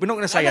bad, but we're not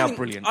going to say how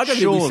brilliant. I don't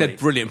think we said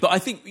brilliant, but I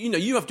think,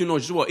 you have to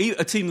acknowledge as well,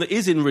 a team that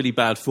is in really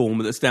bad form,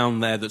 that's down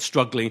there, that's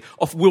struggling,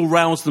 will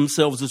rouse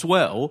themselves as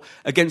well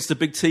against a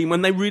big team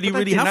when they really have to.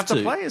 They didn't have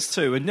the players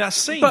to, and that's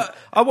seen. But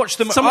I watched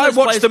them. Some of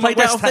those players played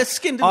out of their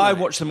skin, didn't they? I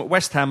watched them at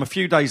West Ham a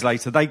few days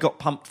later. They got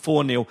pumped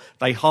 4-0.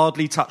 They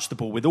hardly touched the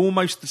ball with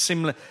almost the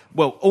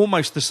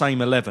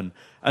same 11.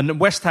 And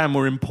West Ham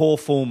were in poor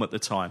form at the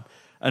time.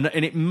 And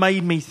it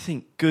made me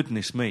think,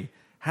 goodness me,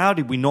 how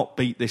did we not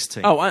beat this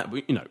team?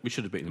 We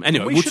should have beaten them.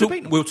 Anyway,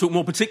 we'll talk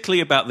more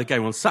particularly about the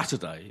game on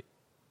Saturday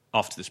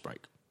after this break.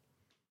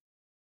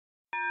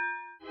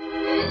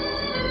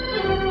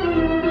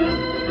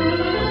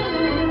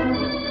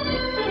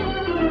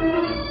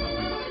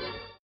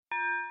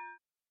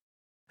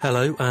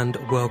 Hello and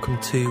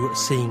welcome to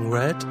Seeing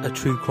Red, a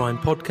true crime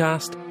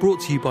podcast brought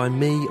to you by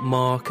me,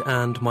 Mark,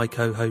 and my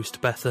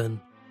co-host Bethan.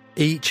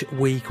 Each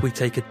week we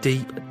take a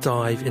deep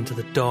dive into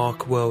the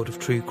dark world of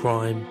true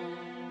crime.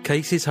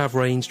 Cases have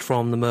ranged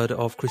from the murder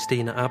of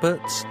Christina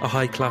Abbott, a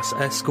high-class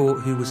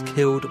escort who was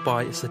killed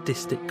by a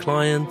sadistic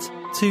client,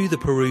 to the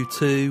Peru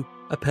 2,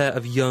 a pair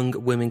of young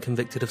women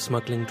convicted of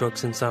smuggling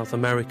drugs in South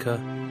America.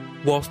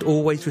 Whilst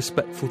always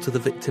respectful to the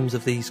victims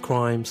of these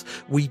crimes,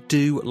 we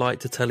do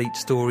like to tell each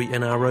story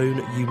in our own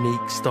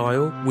unique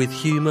style, with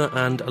humour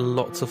and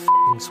lots of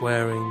f***ing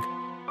swearing.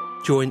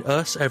 Join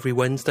us every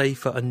Wednesday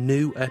for a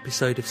new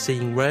episode of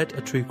Seeing Red,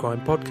 a true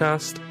crime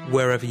podcast,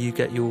 wherever you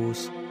get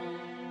yours.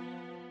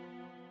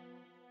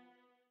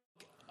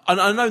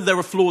 And I know there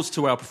are flaws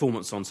to our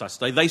performance on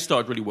Saturday. They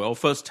started really well.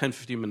 First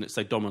 10-15 minutes,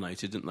 they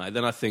dominated, didn't they?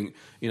 Then I think,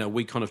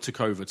 we kind of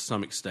took over to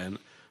some extent,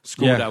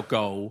 scored our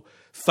goal,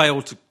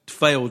 failed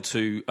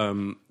to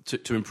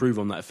improve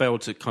on that,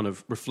 failed to kind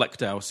of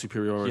reflect our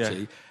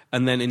superiority,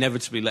 and then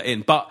inevitably let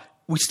in. But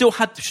we still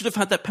should have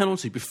had that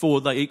penalty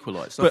before they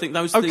equalised. I think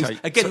those things,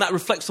 again, that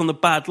reflects on the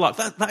bad luck.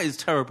 That is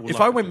terrible luck.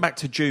 If I went back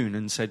to June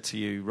and said to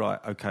you, right,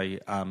 okay,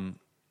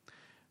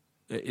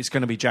 it's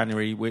going to be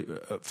January,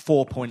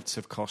 4 points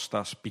have cost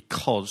us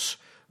because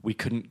we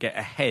couldn't get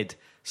ahead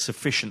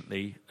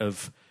sufficiently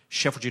of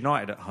Sheffield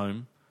United at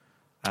home.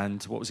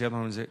 And what was the other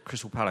one? Was it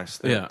Crystal Palace?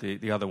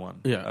 The other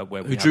one. Yeah.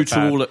 Where we drew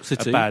 2-2 at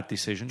City. A bad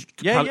decision.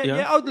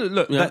 Yeah. Oh,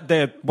 look,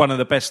 they're one of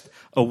the best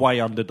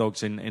away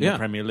underdogs in the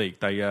Premier League.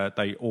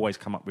 They always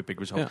come up with big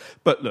results. Yeah.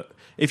 But look,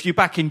 if you're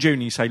back in June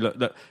and you say,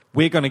 look,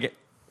 we're going to get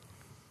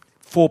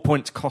 4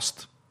 points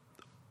cost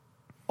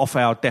off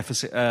our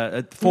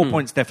deficit, 4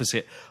 points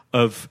deficit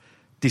of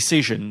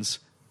decisions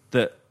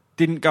that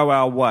didn't go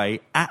our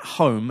way at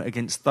home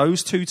against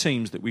those two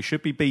teams that we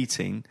should be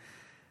beating,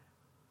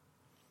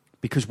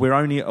 because we're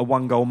only at a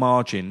 1-goal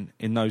margin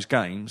in those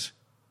games,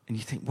 and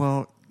you think,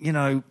 well,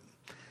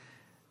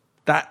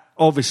 that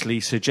obviously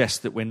suggests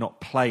that we're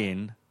not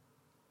playing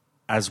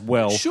as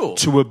well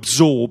to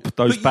absorb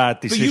those bad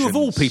decisions. But you, of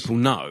all people,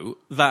 know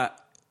that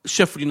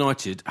Sheffield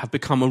United have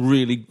become a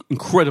really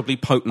incredibly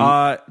potent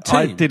team.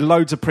 I did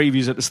loads of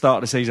previews at the start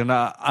of the season.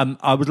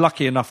 I was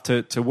lucky enough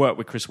to work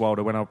with Chris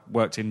Wilder when I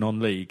worked in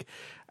non-league,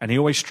 and he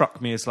always struck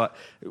me as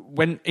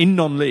when in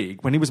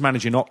non-league, when he was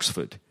managing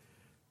Oxford,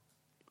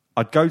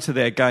 I'd go to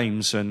their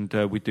games and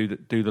we'd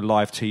do the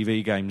live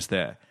TV games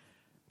there.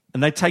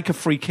 And they'd take a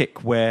free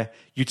kick where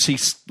you'd see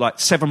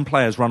 7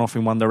 players run off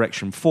in one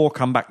direction, 4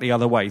 come back the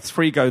other way,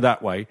 3 go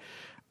that way,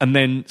 and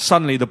then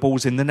suddenly the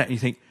ball's in the net and you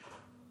think,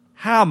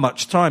 how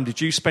much time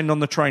did you spend on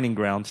the training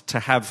ground to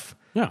have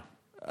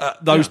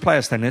those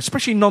players standing there,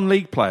 especially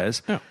non-league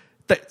players,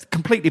 that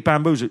completely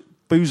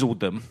bamboozled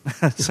them,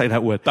 say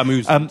that word.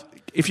 Bamboozled.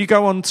 If you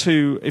go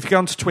onto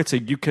Twitter,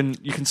 you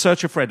can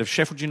search a thread of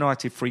Sheffield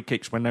United free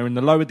kicks when they're in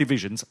the lower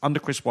divisions under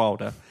Chris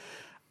Wilder,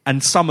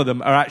 and some of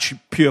them are actually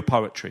pure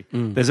poetry.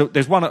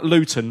 There's one at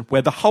Luton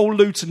where the whole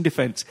Luton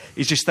defence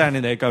is just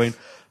standing there going,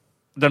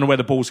 don't know where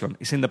the ball's gone.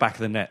 It's in the back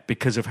of the net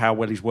because of how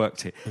well he's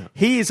worked it. Yeah.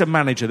 He is a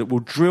manager that will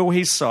drill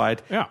his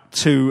side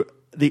to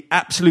the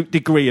absolute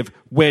degree of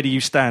where do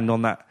you stand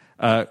on that?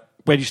 Where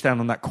do you stand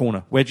on that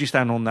corner? Where do you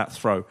stand on that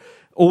throw?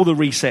 All the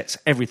resets,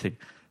 everything.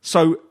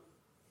 So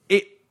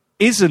it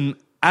isn't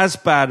as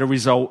bad a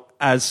result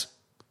as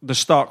the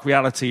stark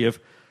reality of,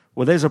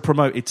 well, there's a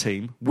promoted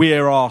team.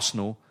 We're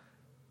Arsenal.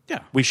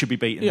 Yeah, we should be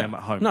beating them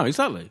at home. No,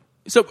 exactly.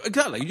 So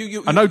exactly,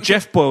 I know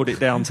Jeff boiled it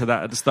down to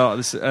that at the start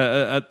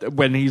of this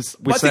when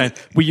we're saying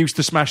we used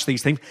to smash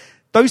these teams.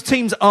 Those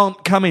teams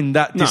aren't coming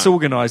that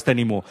disorganised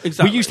anymore.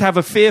 Exactly. We used to have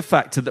a fear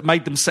factor that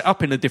made them set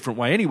up in a different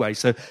way anyway.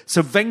 So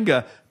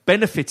Wenger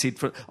benefited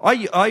from.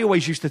 I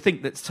always used to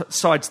think that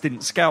sides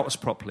didn't scout us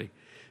properly,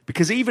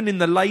 because even in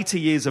the later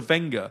years of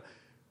Wenger,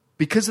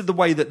 because of the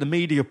way that the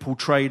media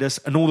portrayed us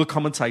and all the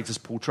commentators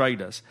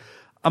portrayed us,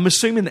 I'm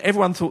assuming that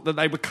everyone thought that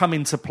they were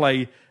coming to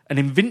play an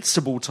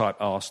invincible type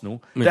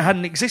Arsenal that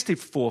hadn't existed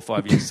for 4 or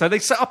 5 years. So they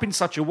set up in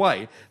such a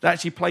way that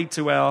actually played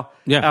to our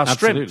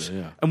strengths.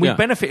 And we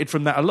benefited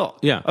from that a lot.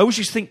 Yeah. I always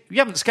used to think, you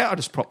haven't scouted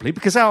us properly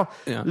because our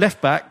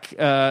left back,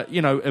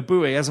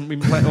 Abue hasn't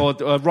been playing, or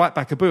right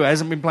back Abue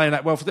hasn't been playing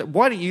that well.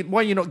 Why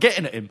are you not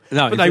getting at him?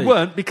 No, but they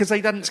weren't because they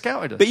hadn't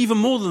scouted us. But even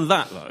more than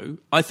that, though,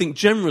 I think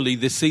generally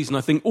this season,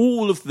 I think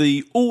all of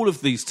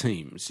these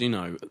teams,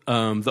 that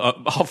are,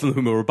 half of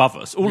whom are above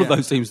us, all of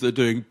those teams that are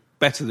doing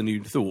better than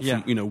you thought,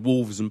 from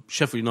Wolves and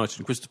Sheffield United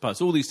and Crystal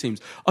Palace, all these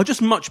teams are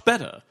just much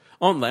better,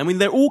 aren't they? I mean,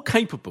 they're all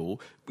capable.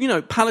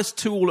 Palace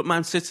 2-2 at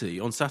Man City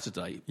on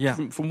Saturday,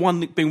 from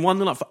being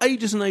 1-0 up for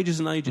ages and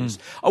ages and ages.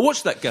 I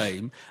watched that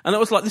game, and I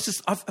was like,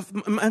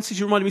 Man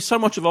City reminded me so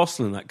much of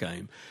Arsenal in that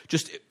game.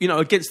 Just,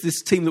 against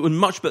this team that were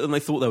much better than they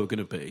thought they were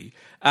going to be.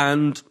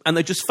 And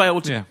they just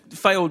failed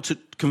to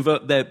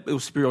convert their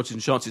superiority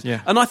and chances.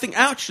 Yeah. And I think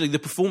actually the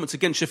performance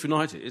against Sheffield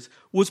United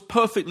was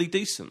perfectly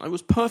decent. It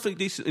was perfectly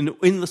decent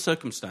in the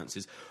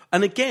circumstances.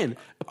 And again,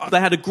 they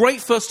had a great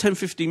first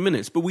 10-15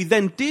 minutes, but we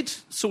then did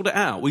sort it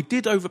out. We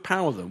did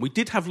overpower them. We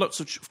did have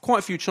quite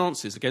a few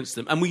chances against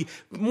them. And we,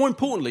 more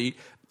importantly,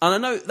 and I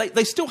know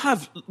they still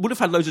would have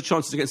had loads of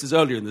chances against us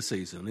earlier in the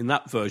season, in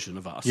that version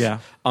of us,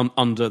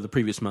 under the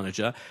previous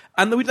manager,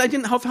 and they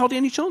didn't have hardly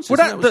any chances.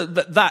 Well,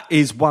 that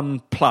is one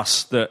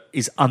plus that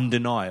is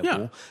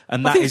undeniable,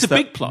 and that is a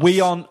big plus.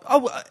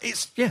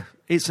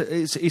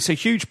 It's a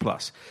huge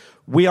plus.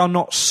 We are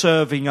not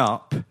serving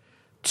up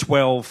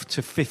 12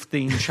 to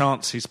 15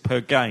 chances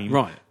per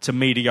game to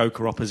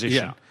mediocre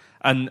opposition. Yeah.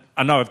 And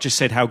I know I've just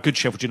said how good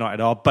Sheffield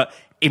United are, but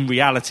in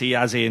reality,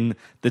 as in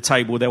the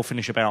table, they'll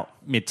finish about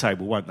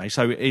mid-table, won't they?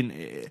 So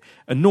in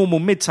a normal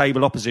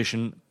mid-table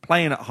opposition,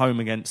 playing at home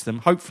against them,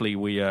 hopefully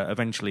we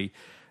eventually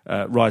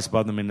rise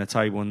above them in the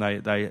table and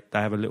they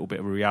have a little bit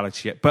of a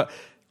reality yet. But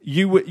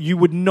you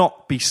would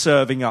not be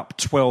serving up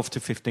 12 to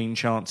 15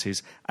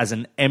 chances as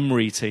an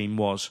Emery team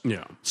was.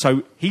 Yeah.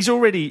 So he's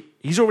already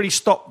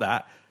stopped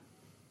that,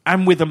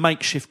 and with a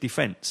makeshift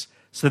defence.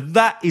 So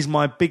that is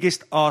my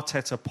biggest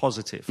Arteta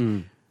positive.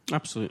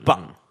 Absolutely.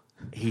 But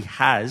he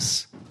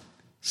has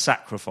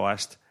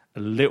sacrificed a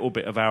little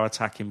bit of our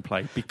attacking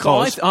play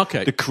because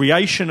the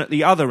creation at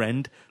the other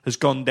end has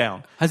gone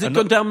down. Has it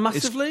gone down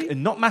massively?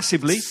 Not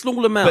massively.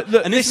 Small amount. But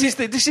look, and this is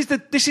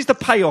the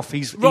payoff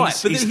he's come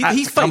up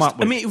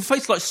with. I mean, he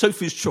faced like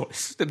Sophie's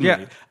choice, didn't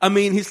he? I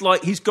mean, he's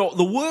got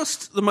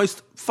the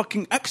most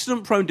fucking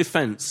accident-prone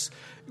defence,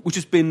 which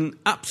has been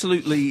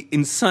absolutely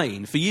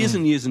insane for years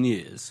and years and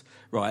years.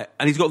 Right,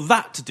 and he's got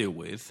that to deal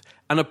with,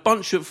 and a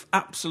bunch of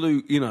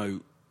absolute,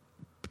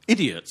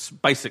 idiots,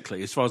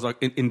 basically, as far as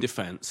in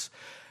defence.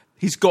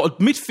 He's got a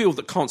midfield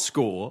that can't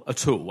score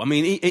at all. I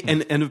mean,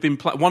 and have been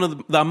one of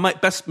the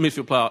best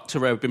midfield player,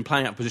 Terrell, have been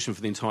playing out of position for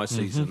the entire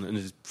season and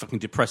is fucking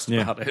depressed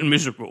about it and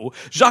miserable.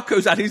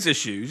 Xhako's had his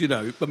issues,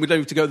 but we don't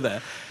have to go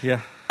there. Yeah.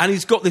 And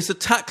he's got this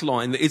attack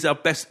line that is our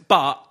best,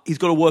 but he's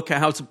got to work out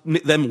how to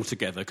knit them all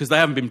together because they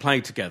haven't been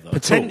playing together.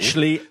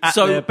 Potentially, at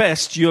their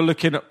best, you're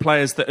looking at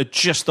players that are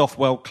just off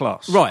world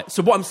class. Right.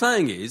 So what I'm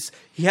saying is,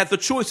 he had the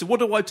choice of what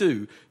do I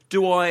do?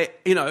 Do I,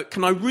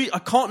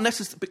 I can't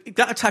necessarily...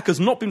 That attack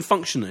has not been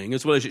functioning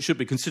as well as it should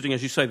be, considering,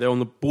 as you say, they're on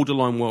the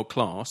borderline world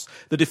class.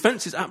 The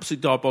defence is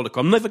absolutely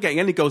diabolical. I'm never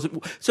getting any goals.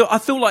 So I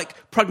feel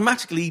like,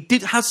 pragmatically, he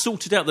has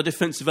sorted out the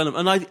defensive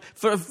element. And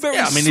for a very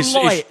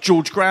it's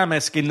George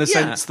Graham-esque in the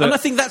sense that... And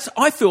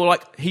I feel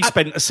like... He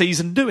spent a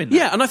season doing that.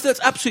 Yeah, and I think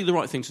that's absolutely the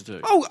right thing to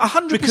do. Oh,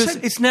 100%. Because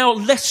it's now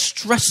less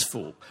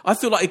stressful. I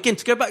feel like, again,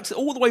 to go back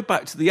all the way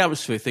back to the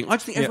atmosphere thing, I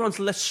just think everyone's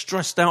less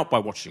stressed out by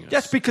watching us.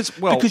 Yes,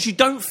 because you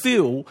don't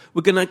feel...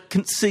 We're going to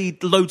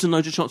concede loads and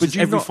loads of chances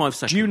every 5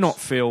 seconds. Do you not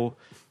feel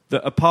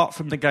that apart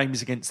from the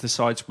games against the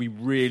sides we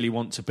really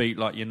want to beat,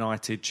 like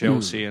United,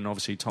 Chelsea, and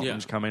obviously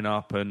Tottenham's coming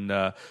up, and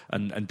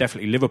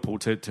definitely Liverpool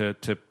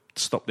to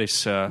stop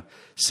this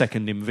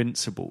second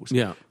Invincibles?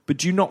 Yeah. But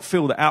do you not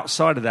feel that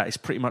outside of that it's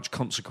pretty much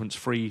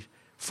consequence-free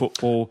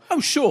football? Oh,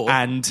 sure.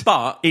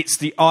 But it's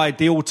the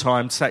ideal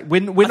time to say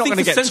we're not going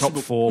to get top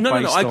four. No,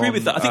 I agree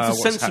with that. I think for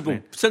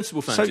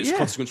sensible fans, it's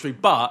consequence-free.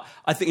 But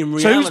I think in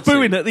reality... So who's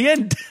booing at the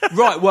end?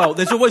 Right, well,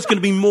 there's always going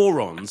to be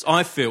morons,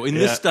 I feel, in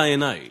this day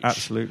and age.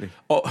 Absolutely.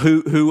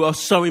 Who are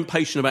so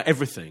impatient about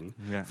everything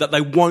that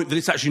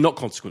it's actually not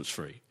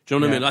consequence-free. Do you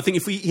know what I mean? I think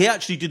if he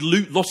actually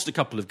lost a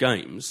couple of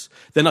games,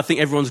 then I think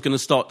everyone's going to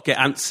start to get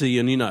antsy,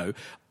 and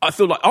I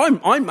feel like I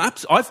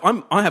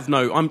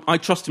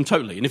trust him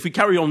totally. And if we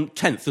carry on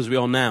 10th as we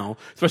are now,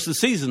 the rest of the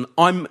season,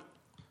 I'm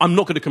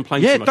not going to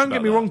complain. Yeah, too much don't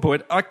get me about wrong,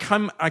 Boyd. I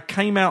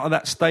came out of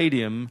that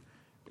stadium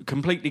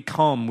completely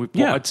calm with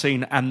what I'd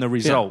seen and the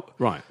result.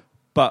 Yeah, right.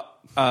 But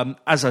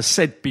as I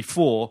said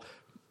before,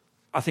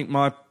 I think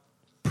my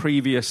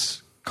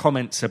previous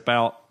comments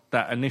about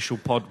that initial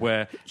pod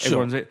where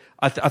everyone's...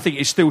 I think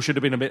it still should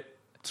have been a bit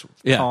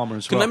calmer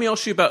as well. Let me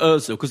ask you about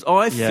Ozil, because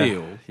I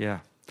feel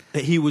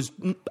that he was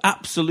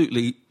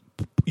absolutely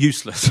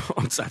useless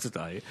on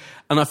Saturday.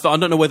 And I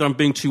don't know whether I'm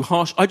being too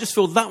harsh. I just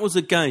feel that was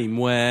a game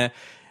where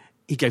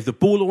He gave the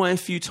ball away a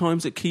few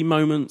times at key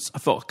moments. I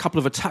felt a couple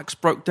of attacks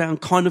broke down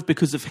kind of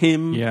because of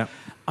him. Yeah.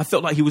 I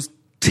felt like he was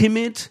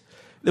timid.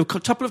 There were a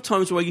couple of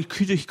times where he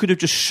could have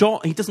just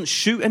shot. He doesn't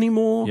shoot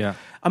anymore. Yeah.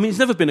 I mean, he's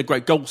never been a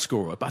great goal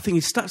scorer, but I think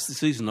his stats this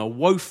season are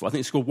woeful. I think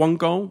he scored 1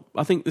 goal,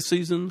 this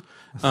season.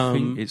 I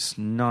think it's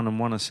none and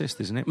 1 assist,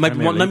 isn't it? Maybe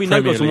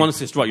no goals and 1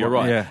 assist. Right, you're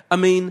right. Yeah. I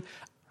mean,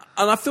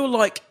 and I feel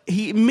like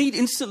he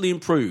instantly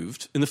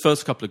improved in the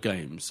first couple of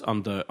games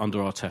under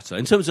Arteta.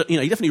 In terms of, he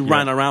definitely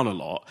ran around a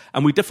lot,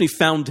 and we definitely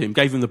found him,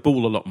 gave him the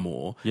ball a lot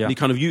more. Yeah. And he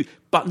kind of used,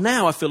 but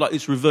now I feel like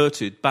it's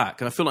reverted back,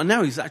 and I feel like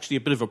now he's actually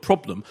a bit of a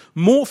problem.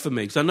 More for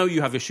me, because I know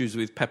you have issues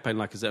with Pepe and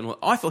Lacazette, and all.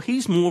 I feel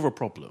he's more of a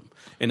problem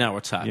in our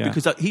attack,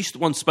 because he's the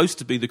one supposed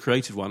to be the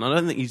creative one. I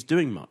don't think he's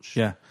doing much.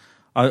 Yeah.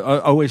 I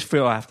always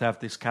feel I have to have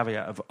this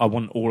caveat of I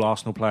want all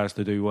Arsenal players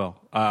to do well,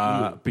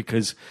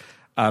 because...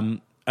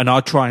 and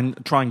I try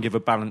and give a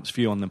balanced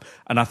view on them.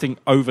 And I think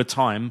over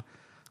time,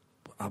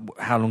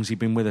 how long's he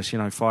been with us?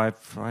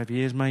 5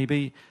 years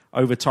maybe.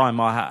 Over time,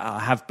 I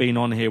have been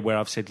on here where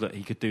I've said, look,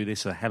 he could do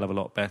this a hell of a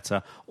lot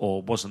better,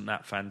 or wasn't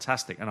that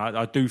fantastic. And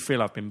I do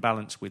feel I've been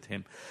balanced with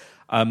him.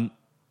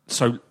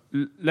 So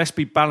let's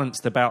be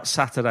balanced about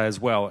Saturday as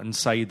well, and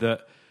say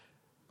that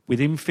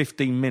within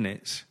 15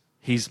 minutes,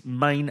 his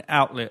main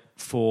outlet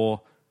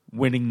for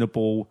winning the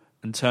ball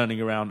and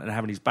turning around and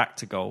having his back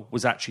to goal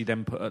was actually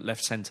then put at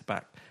left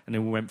centre-back, and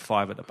then we went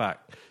 5 at the back.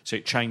 So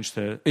it changed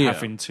to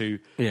having to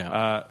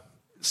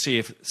see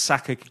if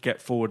Saka could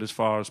get forward as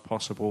far as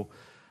possible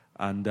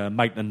and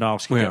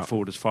Maitland-Niles could get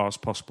forward as far as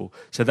possible.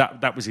 So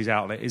that was his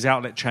outlet. His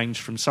outlet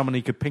changed from someone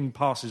he could ping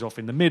passes off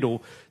in the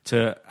middle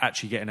to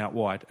actually getting out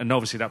wide. And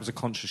obviously that was a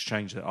conscious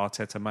change that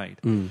Arteta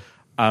made.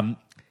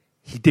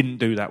 He didn't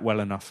do that well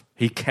enough.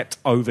 He kept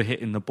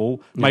over-hitting the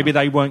ball. Maybe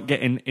they weren't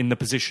getting in the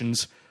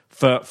positions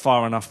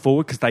far enough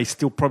forward, because they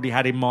still probably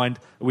had in mind,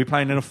 are we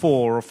playing in a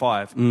 4 or a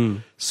 5?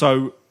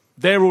 So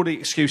they're all the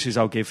excuses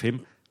I'll give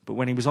him. But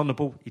when he was on the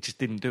ball, he just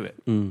didn't do it.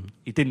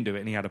 He didn't do it,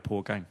 and he had a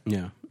poor game.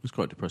 Yeah, it's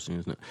quite depressing,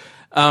 isn't it?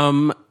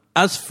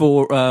 As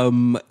for,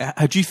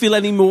 do you feel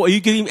any more? Are you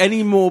giving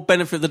any more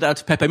benefit of the doubt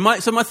to Pepe? My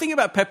thing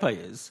about Pepe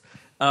is,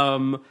 I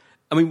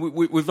mean,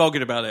 we've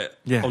argued about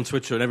it on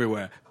Twitter and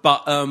everywhere,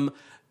 but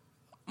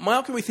my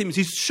argument with him is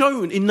he's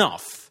shown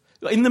enough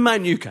in the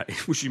Man U game,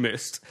 which you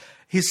missed.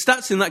 His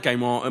stats in that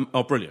game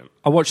are brilliant.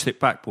 I watched it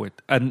back, Boyd,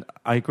 and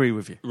I agree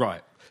with you.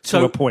 Right.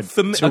 To a point.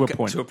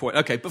 To a point.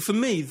 Okay, but for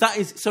me, that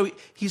is... So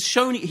he's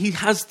shown he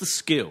has the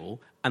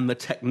skill and the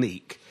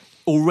technique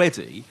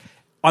already.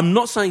 I'm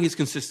not saying he's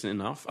consistent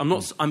enough.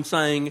 I'm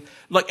saying,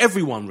 like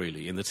everyone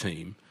really in the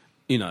team,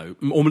 or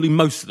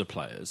most of the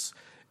players...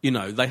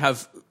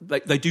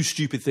 they do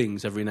stupid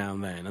things every now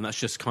and then, and that's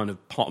just kind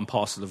of part and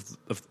parcel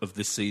of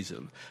this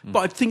season. But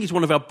I think he's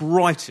one of our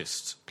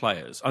brightest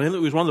players. I think he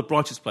was one of the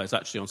brightest players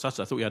actually on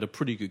Saturday. I thought he had a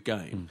pretty good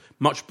game,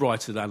 much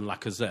brighter than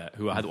Lacazette,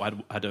 who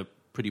had a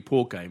pretty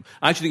poor game.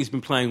 I actually think he's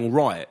been playing all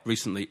right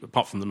recently,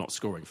 apart from the not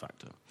scoring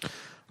factor.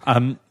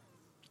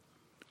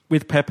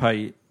 With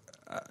Pepe,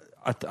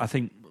 I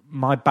think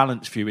my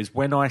balanced view is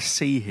when I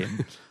see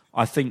him,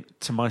 I think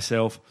to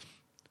myself,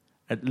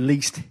 at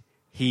least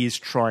he is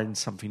trying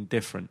something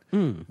different.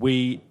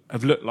 We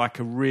have looked like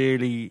a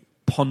really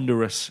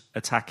ponderous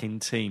attacking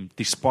team,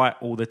 despite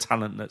all the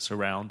talent that's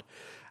around.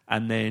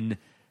 And then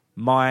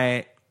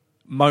my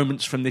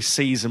moments from this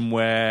season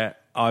where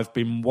I've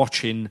been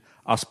watching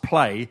us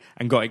play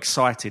and got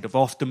excited have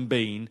often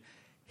been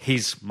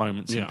his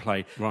moments in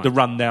play. Right. The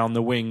run down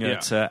the wing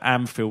at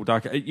Anfield.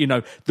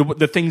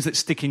 The things that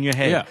stick in your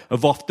head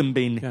have often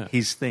been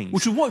his things.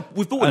 Which is what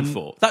we've bought him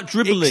for. That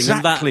dribbling.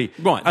 Exactly.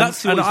 And that, right.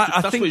 That's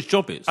what his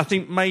job is. I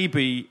think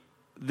maybe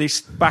this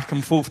back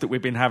and forth that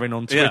we've been having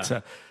on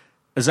Twitter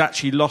has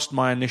actually lost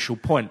my initial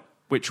point,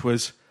 which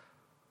was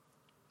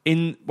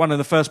in one of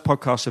the first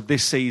podcasts of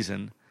this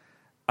season,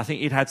 I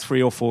think he'd had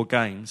 3 or 4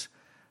 games,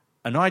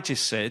 and I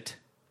just said,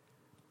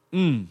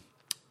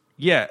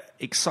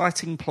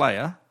 exciting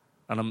player,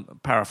 and I'm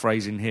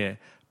paraphrasing here,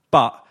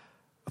 but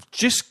I've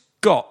just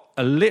got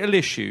a little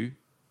issue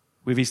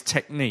with his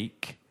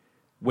technique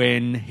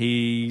when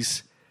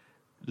he's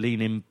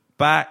leaning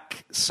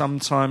back,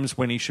 sometimes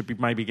when he should be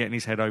maybe getting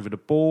his head over the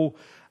ball,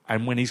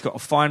 and when he's got a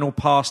final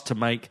pass to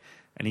make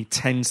and he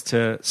tends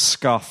to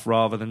scuff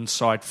rather than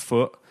side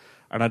foot.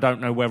 And I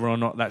don't know whether or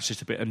not that's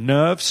just a bit of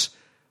nerves.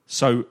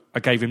 So I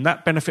gave him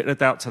that benefit of the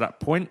doubt to that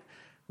point.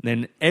 And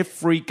then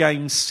every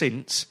game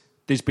since,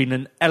 there's been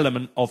an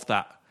element of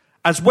that.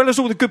 As well as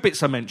all the good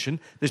bits I mentioned,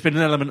 there's been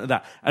an element of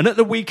that. And at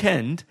the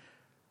weekend,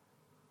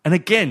 and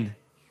again,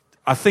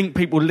 I think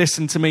people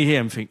listen to me here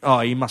and think,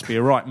 he must be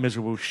a right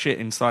miserable shit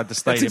inside the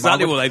stadium. That's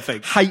exactly what they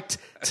think. Hate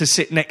to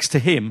sit next to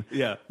him.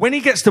 Yeah. When he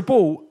gets the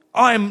ball,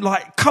 I'm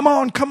like, come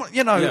on.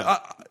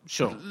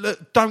 Sure.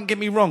 Look, don't get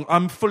me wrong,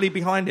 I'm fully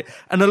behind it.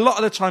 And a lot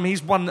of the time,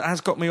 he's one that has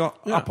got me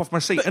up off my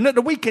seat. And at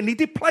the weekend, he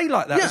did play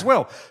like that as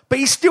well. But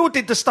he still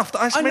did the stuff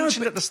that I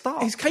mentioned at the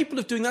start. He's capable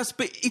of doing that,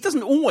 but he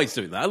doesn't always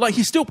do that. Like,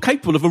 he's still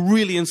capable of a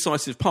really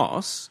incisive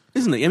pass,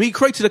 isn't he? I mean, he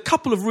created a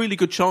couple of really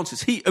good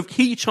chances. His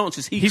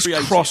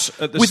created cross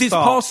at the with start, his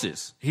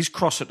passes. His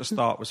cross at the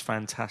start was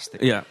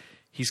fantastic. Yeah.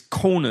 His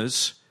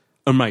corners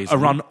Amazing.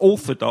 are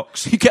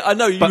unorthodox. I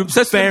know, you're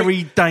obsessed with them.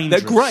 Very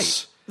dangerous. They're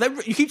great.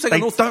 You keep saying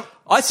unorthodox.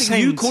 I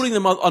think you calling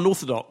them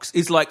unorthodox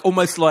is like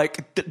almost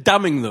like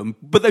damning them,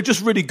 but they're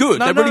just really good.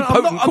 They're really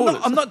potent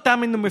corners. I'm not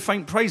damning them with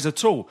faint praise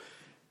at all.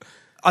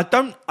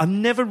 I've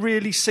never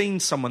really seen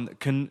someone that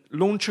can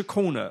launch a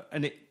corner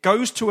and it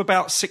goes to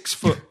about 6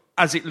 foot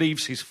as it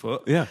leaves his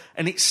foot,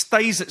 and it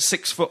stays at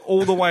 6 foot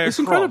all the way across. It's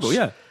incredible,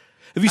 yeah.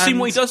 Have you seen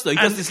what he does though? He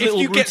does this little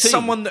routine. If you get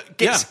someone that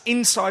gets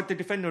inside the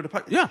defender of the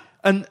post,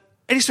 and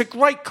it's a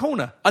great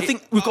corner. I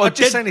think we've got. I'm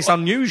just saying it's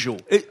unusual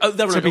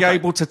to be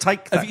able to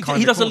take that.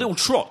 He does a little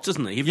trot,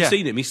 doesn't he? Have you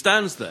seen him? He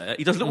stands there.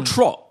 He does a little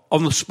trot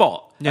on the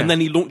spot, and then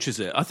he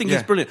launches it. I think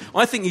he's brilliant.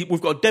 I think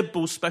we've got a dead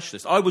ball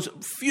specialist. I was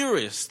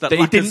furious that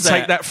he didn't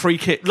take that free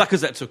kick.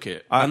 Lacazette took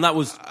it, and that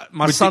was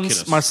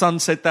ridiculous. My son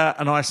said that,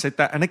 and I said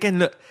that. And again,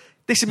 look,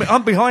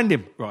 I'm behind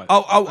him. Right.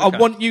 I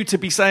want you to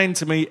be saying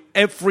to me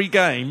every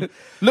game,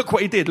 look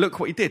what he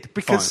did,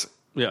 because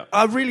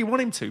I really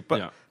want him to.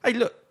 But hey,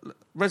 look,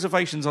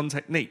 reservations on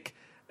technique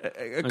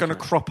are going to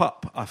crop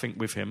up, I think,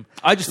 with him.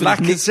 I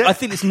think it's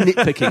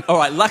nitpicking. All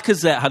right,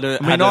 Lacazette had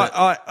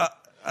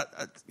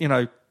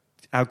I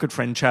our good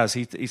friend Chaz,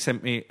 he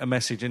sent me a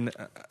message, and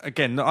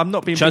again, I'm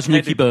not being Chaz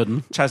Nuki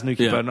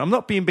Burden. I'm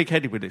not being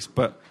big-headed with this,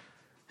 but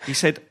he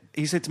said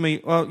to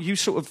me, well, you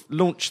sort of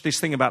launched this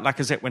thing about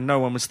Lacazette when no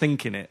one was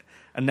thinking it,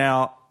 and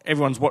now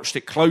everyone's watched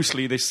it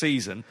closely this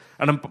season.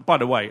 And by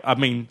the way, I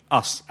mean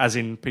us, as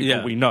in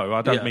people we know.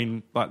 I don't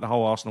mean like the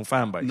whole Arsenal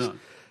fan base. No.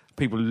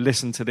 People who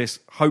listen to this,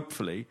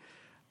 hopefully.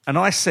 And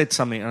I said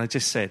something, and I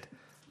just said,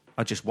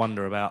 I just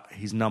wonder about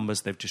his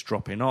numbers. They're just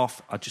dropping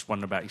off. I just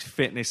wonder about his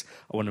fitness.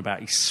 I wonder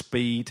about his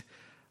speed.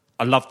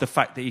 I love the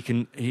fact that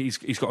he's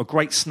got a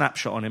great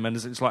snapshot on him, and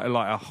it's like a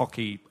ice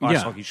hockey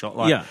shot.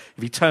 Like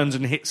if he turns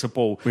and hits a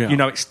ball, you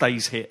know it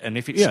stays hit, and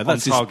if it's on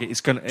target,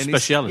 it's going to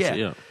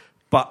speciality.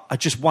 But I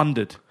just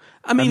wondered.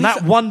 I mean, and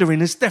that wondering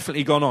has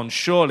definitely gone on.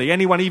 Surely,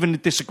 anyone even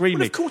disagree with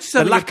me? Of course,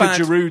 the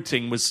Giroud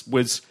thing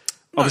was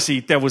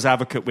obviously devil's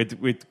advocate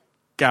with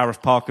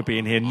Gareth Parker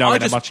being here, knowing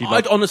how much he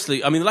loved.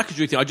 Honestly, I mean, the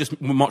Lacazette thing, I just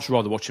would much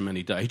rather watch him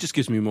any day. He just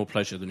gives me more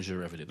pleasure than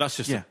Giroud ever did. That's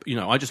just,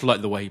 I just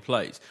like the way he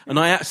plays. And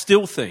I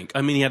still think,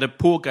 I mean, he had a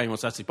poor game on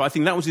Saturday, but I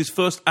think that was his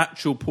first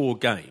actual poor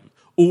game,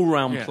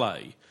 all-round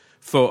play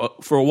for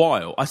a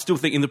while. I still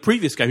think in the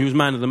previous game, he was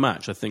man of the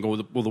match, I think, or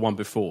the one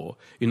before,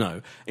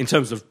 in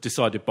terms of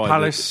decided by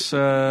Palace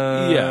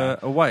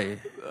away.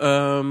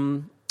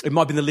 It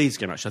might have been the Leeds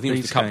game, actually. I think it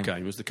was the cup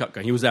game. It was the cup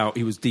game. He was out.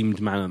 He was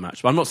deemed man of the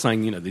match. But I'm not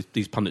saying,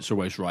 these pundits are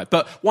always right.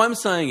 But what I'm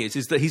saying is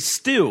that he's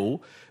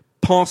still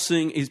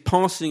passing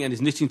and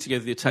his knitting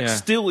together the attack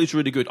still is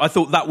really good. I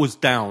thought that was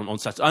down on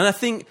Saturday. And I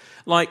think,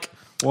 I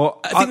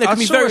think there can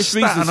be various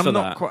reasons for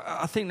that.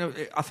 I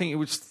think it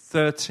was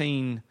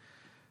 13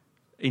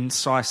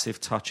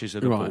 incisive touches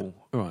of the ball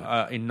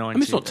in 90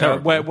 minutes. It's not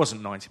terrible. Well, it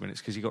wasn't 90 minutes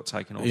because he got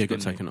taken off. Yeah, he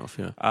got taken off,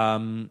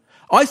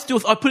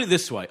 I put it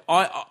this way.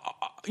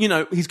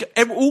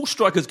 All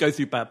strikers go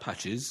through bad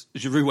patches.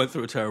 Giroud went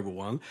through a terrible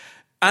one.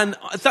 And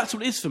that's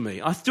what it is for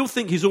me. I still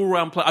think he's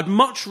all-round play. I'd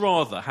much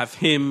rather have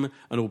him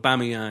and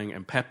Aubameyang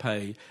and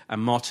Pepe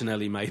and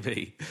Martinelli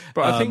maybe.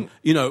 But I think...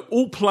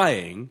 all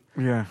playing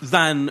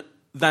than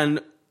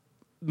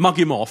mug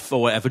him off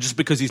or whatever just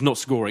because he's not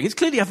scoring. He's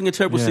clearly having a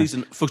terrible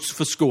season for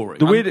scoring.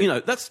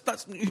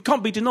 That's you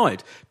can't be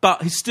denied.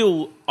 But he's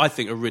still, I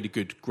think, a really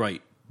good,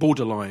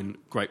 borderline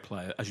great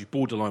player,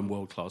 borderline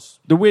world class.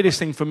 The weirdest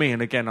thing for me,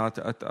 and again, I'd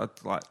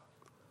like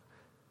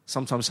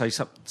sometimes say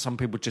some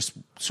people just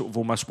sort of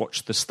almost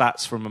watch the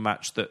stats from a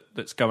match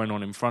that's going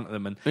on in front of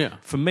them, and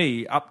for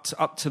me,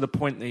 up to the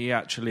point that he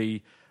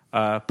actually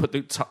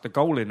tucked the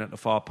goal in at the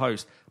far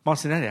post,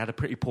 Martinelli had a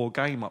pretty poor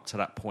game up to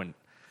that point.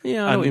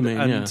 Yeah, I know what you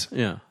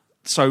mean.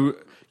 So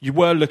you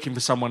were looking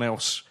for someone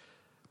else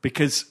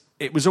because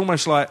it was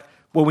almost like,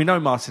 well, we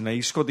know Martinelli.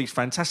 He scored these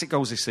fantastic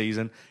goals this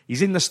season.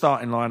 He's in the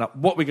starting lineup.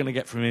 What are we going to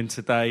get from him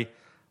today?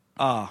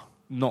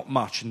 Not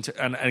much.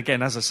 And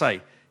again, as I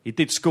say, he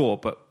did score,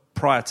 but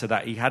prior to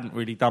that, he hadn't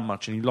really done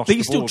much, and he lost. But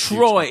he still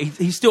tried.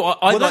 He's still.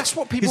 That's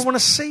what people want to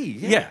see.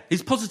 Yeah,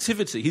 his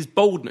positivity, his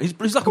boldness.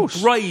 He's like a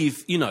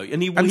brave,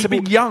 and to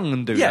be young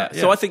and do that.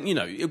 So I think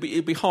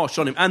it'd be harsh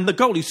on him. And the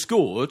goal he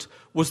scored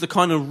was the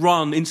kind of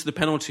run into the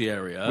penalty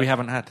area we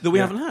haven't had,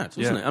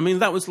 wasn't it? I mean,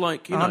 that was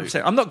like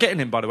I'm not getting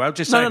him, by the way. I'm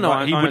just saying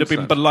he would have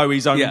been below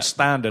his own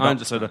standard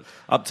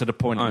up to the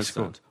point he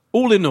scored.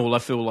 All in all, I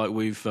feel like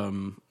we've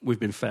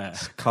been fair,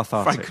 it's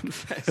cathartic,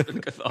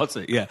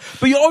 cathartic. Yeah,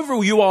 but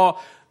overall, you are.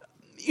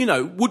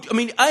 I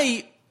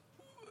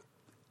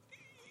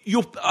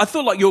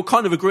feel like you're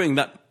kind of agreeing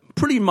that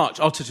pretty much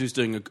Arteta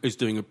is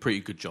doing a pretty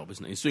good job,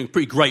 isn't he? He's doing a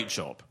pretty great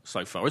job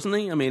so far, isn't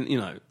he? I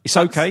mean, it's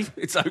okay.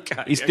 It's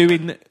okay. He's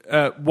doing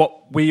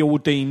what we all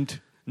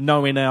deemed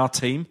knowing our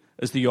team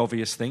as the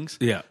obvious things.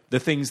 Yeah. The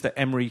things that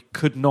Emery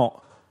could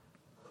not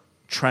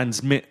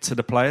transmit to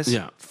the players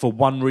for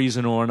one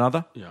reason or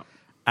another. Yeah.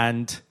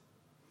 And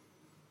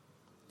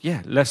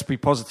let's be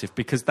positive,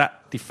 because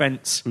that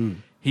defence,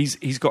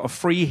 he's got a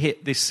free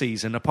hit this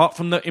season. Apart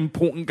from the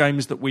important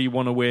games that we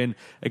want to win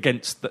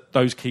against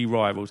those key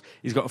rivals,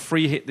 he's got a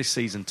free hit this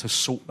season to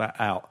sort that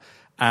out.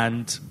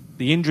 And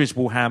the injuries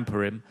will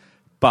hamper him.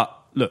 But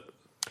look,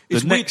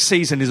 the next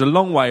season is a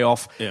long way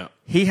off. Yeah.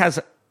 He has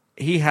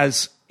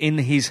in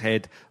his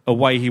head a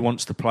way he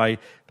wants to play.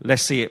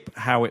 Let's see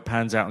how it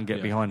pans out and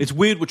get behind it. It's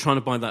weird we're trying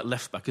to buy that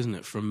left back, isn't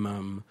it,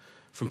 from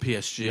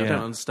PSG? Yeah. I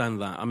don't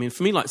understand that. I mean,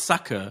 for me, like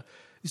Saka,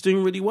 he's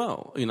doing really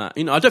well. I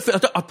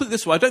put it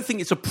this way: I don't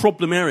think it's a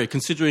problem area,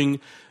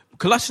 considering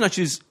Kolasinac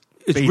is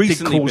recently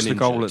did cause been the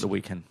goal injured. at the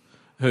weekend.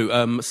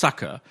 Who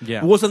Saka?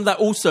 Yeah. Wasn't that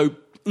also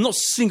not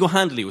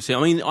single-handedly? Was he?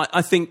 I mean,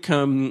 I think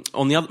on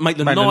the other,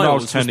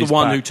 Maitland-Niles was the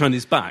one who turned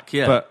his back.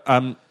 Yeah, but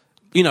all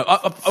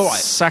right.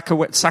 Saka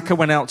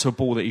went out to a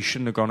ball that he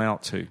shouldn't have gone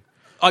out to.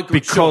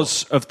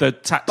 Because of the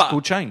tactical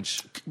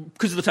change.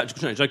 Because of the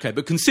tactical change, okay.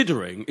 But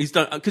considering he's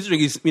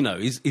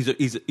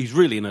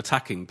really an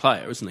attacking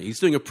player, isn't he? He's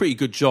doing a pretty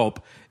good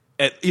job.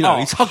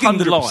 He's hugging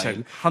the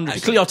line.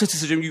 100%. Clearly, Arteta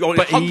said you got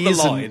to hug the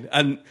line,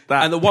 and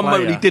the one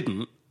moment he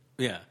didn't.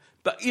 Yeah.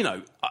 But,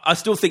 I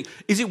still think,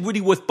 is it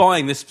really worth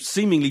buying this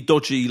seemingly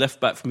dodgy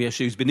left-back from PSG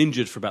who's been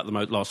injured for about the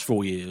last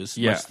 4 years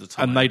most of the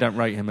time? And they don't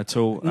rate him at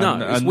all. No,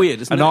 it's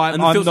weird, isn't it? I'm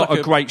not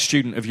a great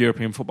student of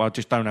European football. I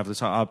just don't have the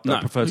time. I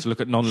prefer to look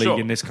at non-league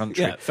in this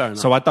country. Yeah, fair enough.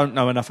 So I don't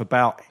know enough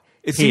about him.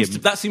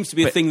 That seems to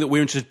be a thing that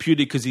we're interested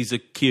purely because he's a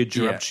Kia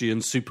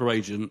Joorabchian super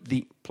agent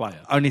player.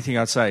 Only thing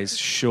I'd say is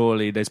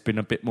surely there's been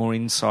a bit more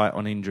insight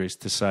on injuries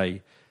to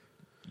say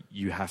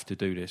you have to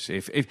do this.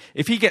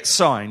 If he gets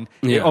signed,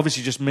 it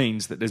obviously just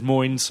means that there's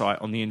more insight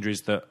on the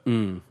injuries that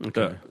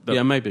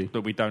maybe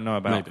that we don't know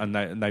about,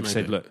 and they've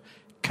said, look,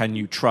 can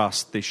you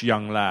trust this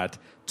young lad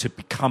to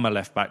become a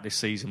left back this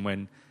season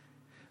when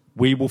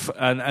we will?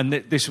 And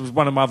this was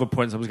one of my other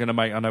points I was going to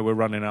make. I know we're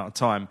running out of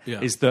time.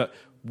 Is that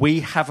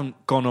we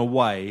haven't gone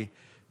away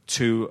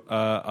to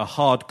a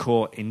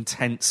hardcore,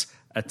 intense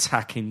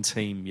attacking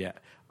team yet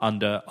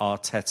under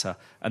Arteta,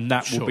 and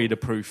that will be the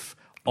proof.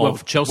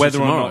 Chelsea whether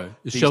tomorrow. or not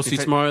Is Chelsea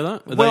tomorrow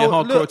that? Are they a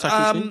hardcore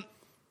attacking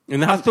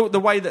team? I thought the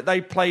way that they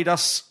played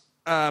us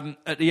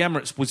at the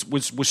Emirates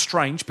was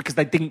strange, because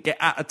they didn't get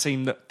at a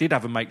team that did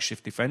have a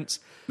makeshift defence,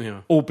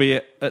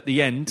 albeit at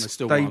the end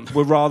they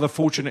were rather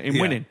fortunate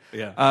in winning.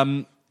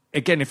 Yeah.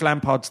 Again, if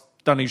Lampard's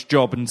done his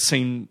job and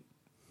seen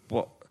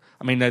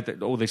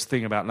all this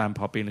thing about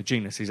Lampard being a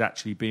genius is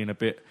actually being a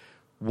bit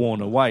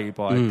worn away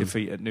by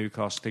defeat at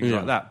Newcastle, things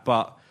like that.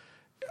 But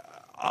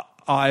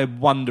I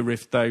wonder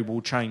if they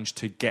will change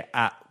to get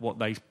at what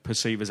they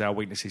perceive as our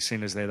weaknesses,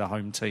 seeing as they're the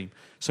home team.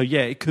 So,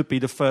 it could be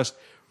the first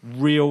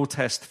real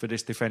test for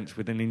this defence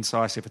with an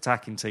incisive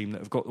attacking team that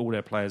have got all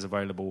their players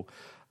available,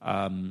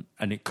 and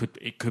it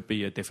could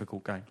be a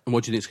difficult game. And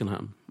what do you think is going to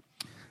happen?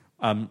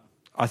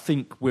 I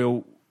think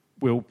we'll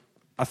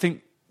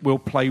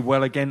play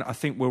well again. I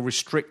think we'll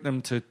restrict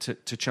them to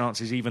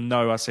chances, even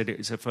though I said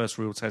it's a first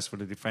real test for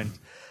the defence.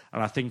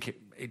 And I think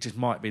it just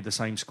might be the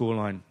same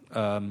scoreline,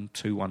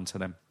 2-1 to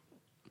them.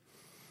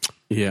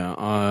 Yeah,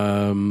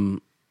 I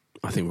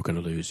think we're going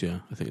to lose, I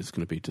think it's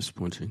going to be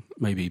disappointing.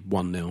 Maybe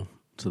 1-0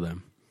 to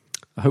them.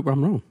 I hope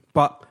I'm wrong.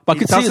 But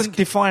it doesn't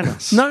define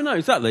us. No,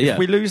 exactly, If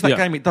we lose that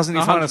game, it doesn't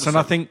define 100%. Us. And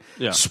I think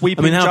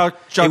sweeping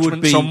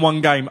judgments on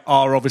one game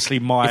are obviously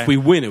my if we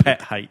win,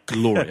 pet hate.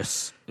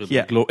 Glorious.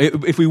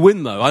 If we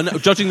win, though, I know,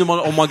 judging them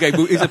on one game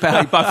is a pet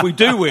hate, but if we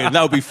do win,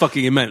 that would be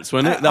fucking immense,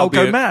 wouldn't it? I'll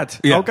go mad.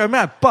 Yeah. I'll go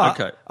mad.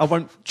 But I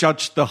won't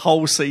judge the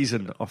whole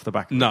season off the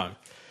back of it. No.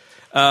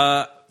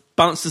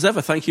 Balanced as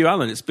ever. Thank you,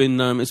 Alan. It's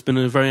been a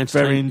very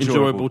entertaining,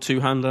 enjoyable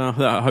two-hander.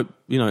 I hope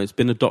it's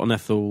been a Dot and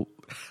Ethel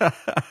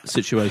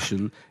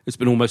situation. It's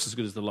been almost as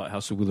good as The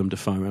Lighthouse with Willem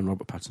Dafoe and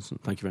Robert Pattinson.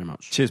 Thank you very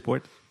much. Cheers,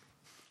 Boyd.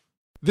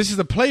 This is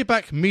a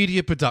Playback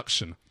Media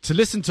production. To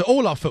listen to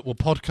all our football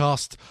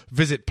podcasts,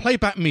 visit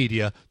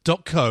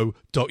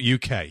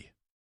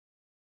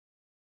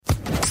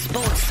playbackmedia.co.uk.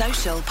 Sports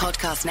Social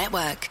Podcast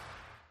Network.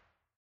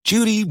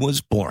 Judy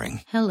was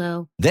boring.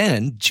 Hello.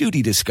 Then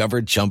Judy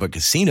discovered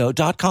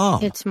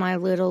ChumbaCasino.com. It's my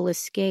little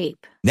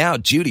escape. Now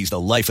Judy's the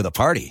life of the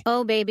party.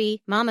 Oh,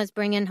 baby, mama's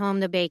bringing home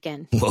the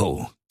bacon.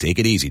 Whoa, take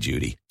it easy,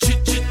 Judy.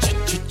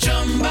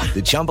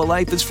 The Chumba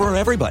life is for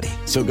everybody.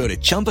 So go to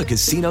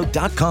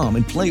ChumbaCasino.com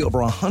and play over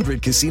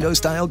 100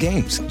 casino-style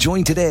games.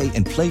 Join today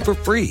and play for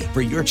free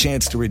for your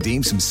chance to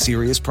redeem some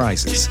serious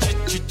prizes.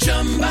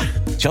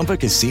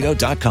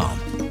 ChumbaCasino.com.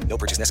 No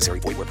purchase necessary.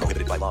 Void where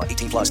prohibited by law.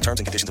 18+ terms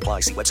and conditions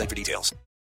apply. See website for details.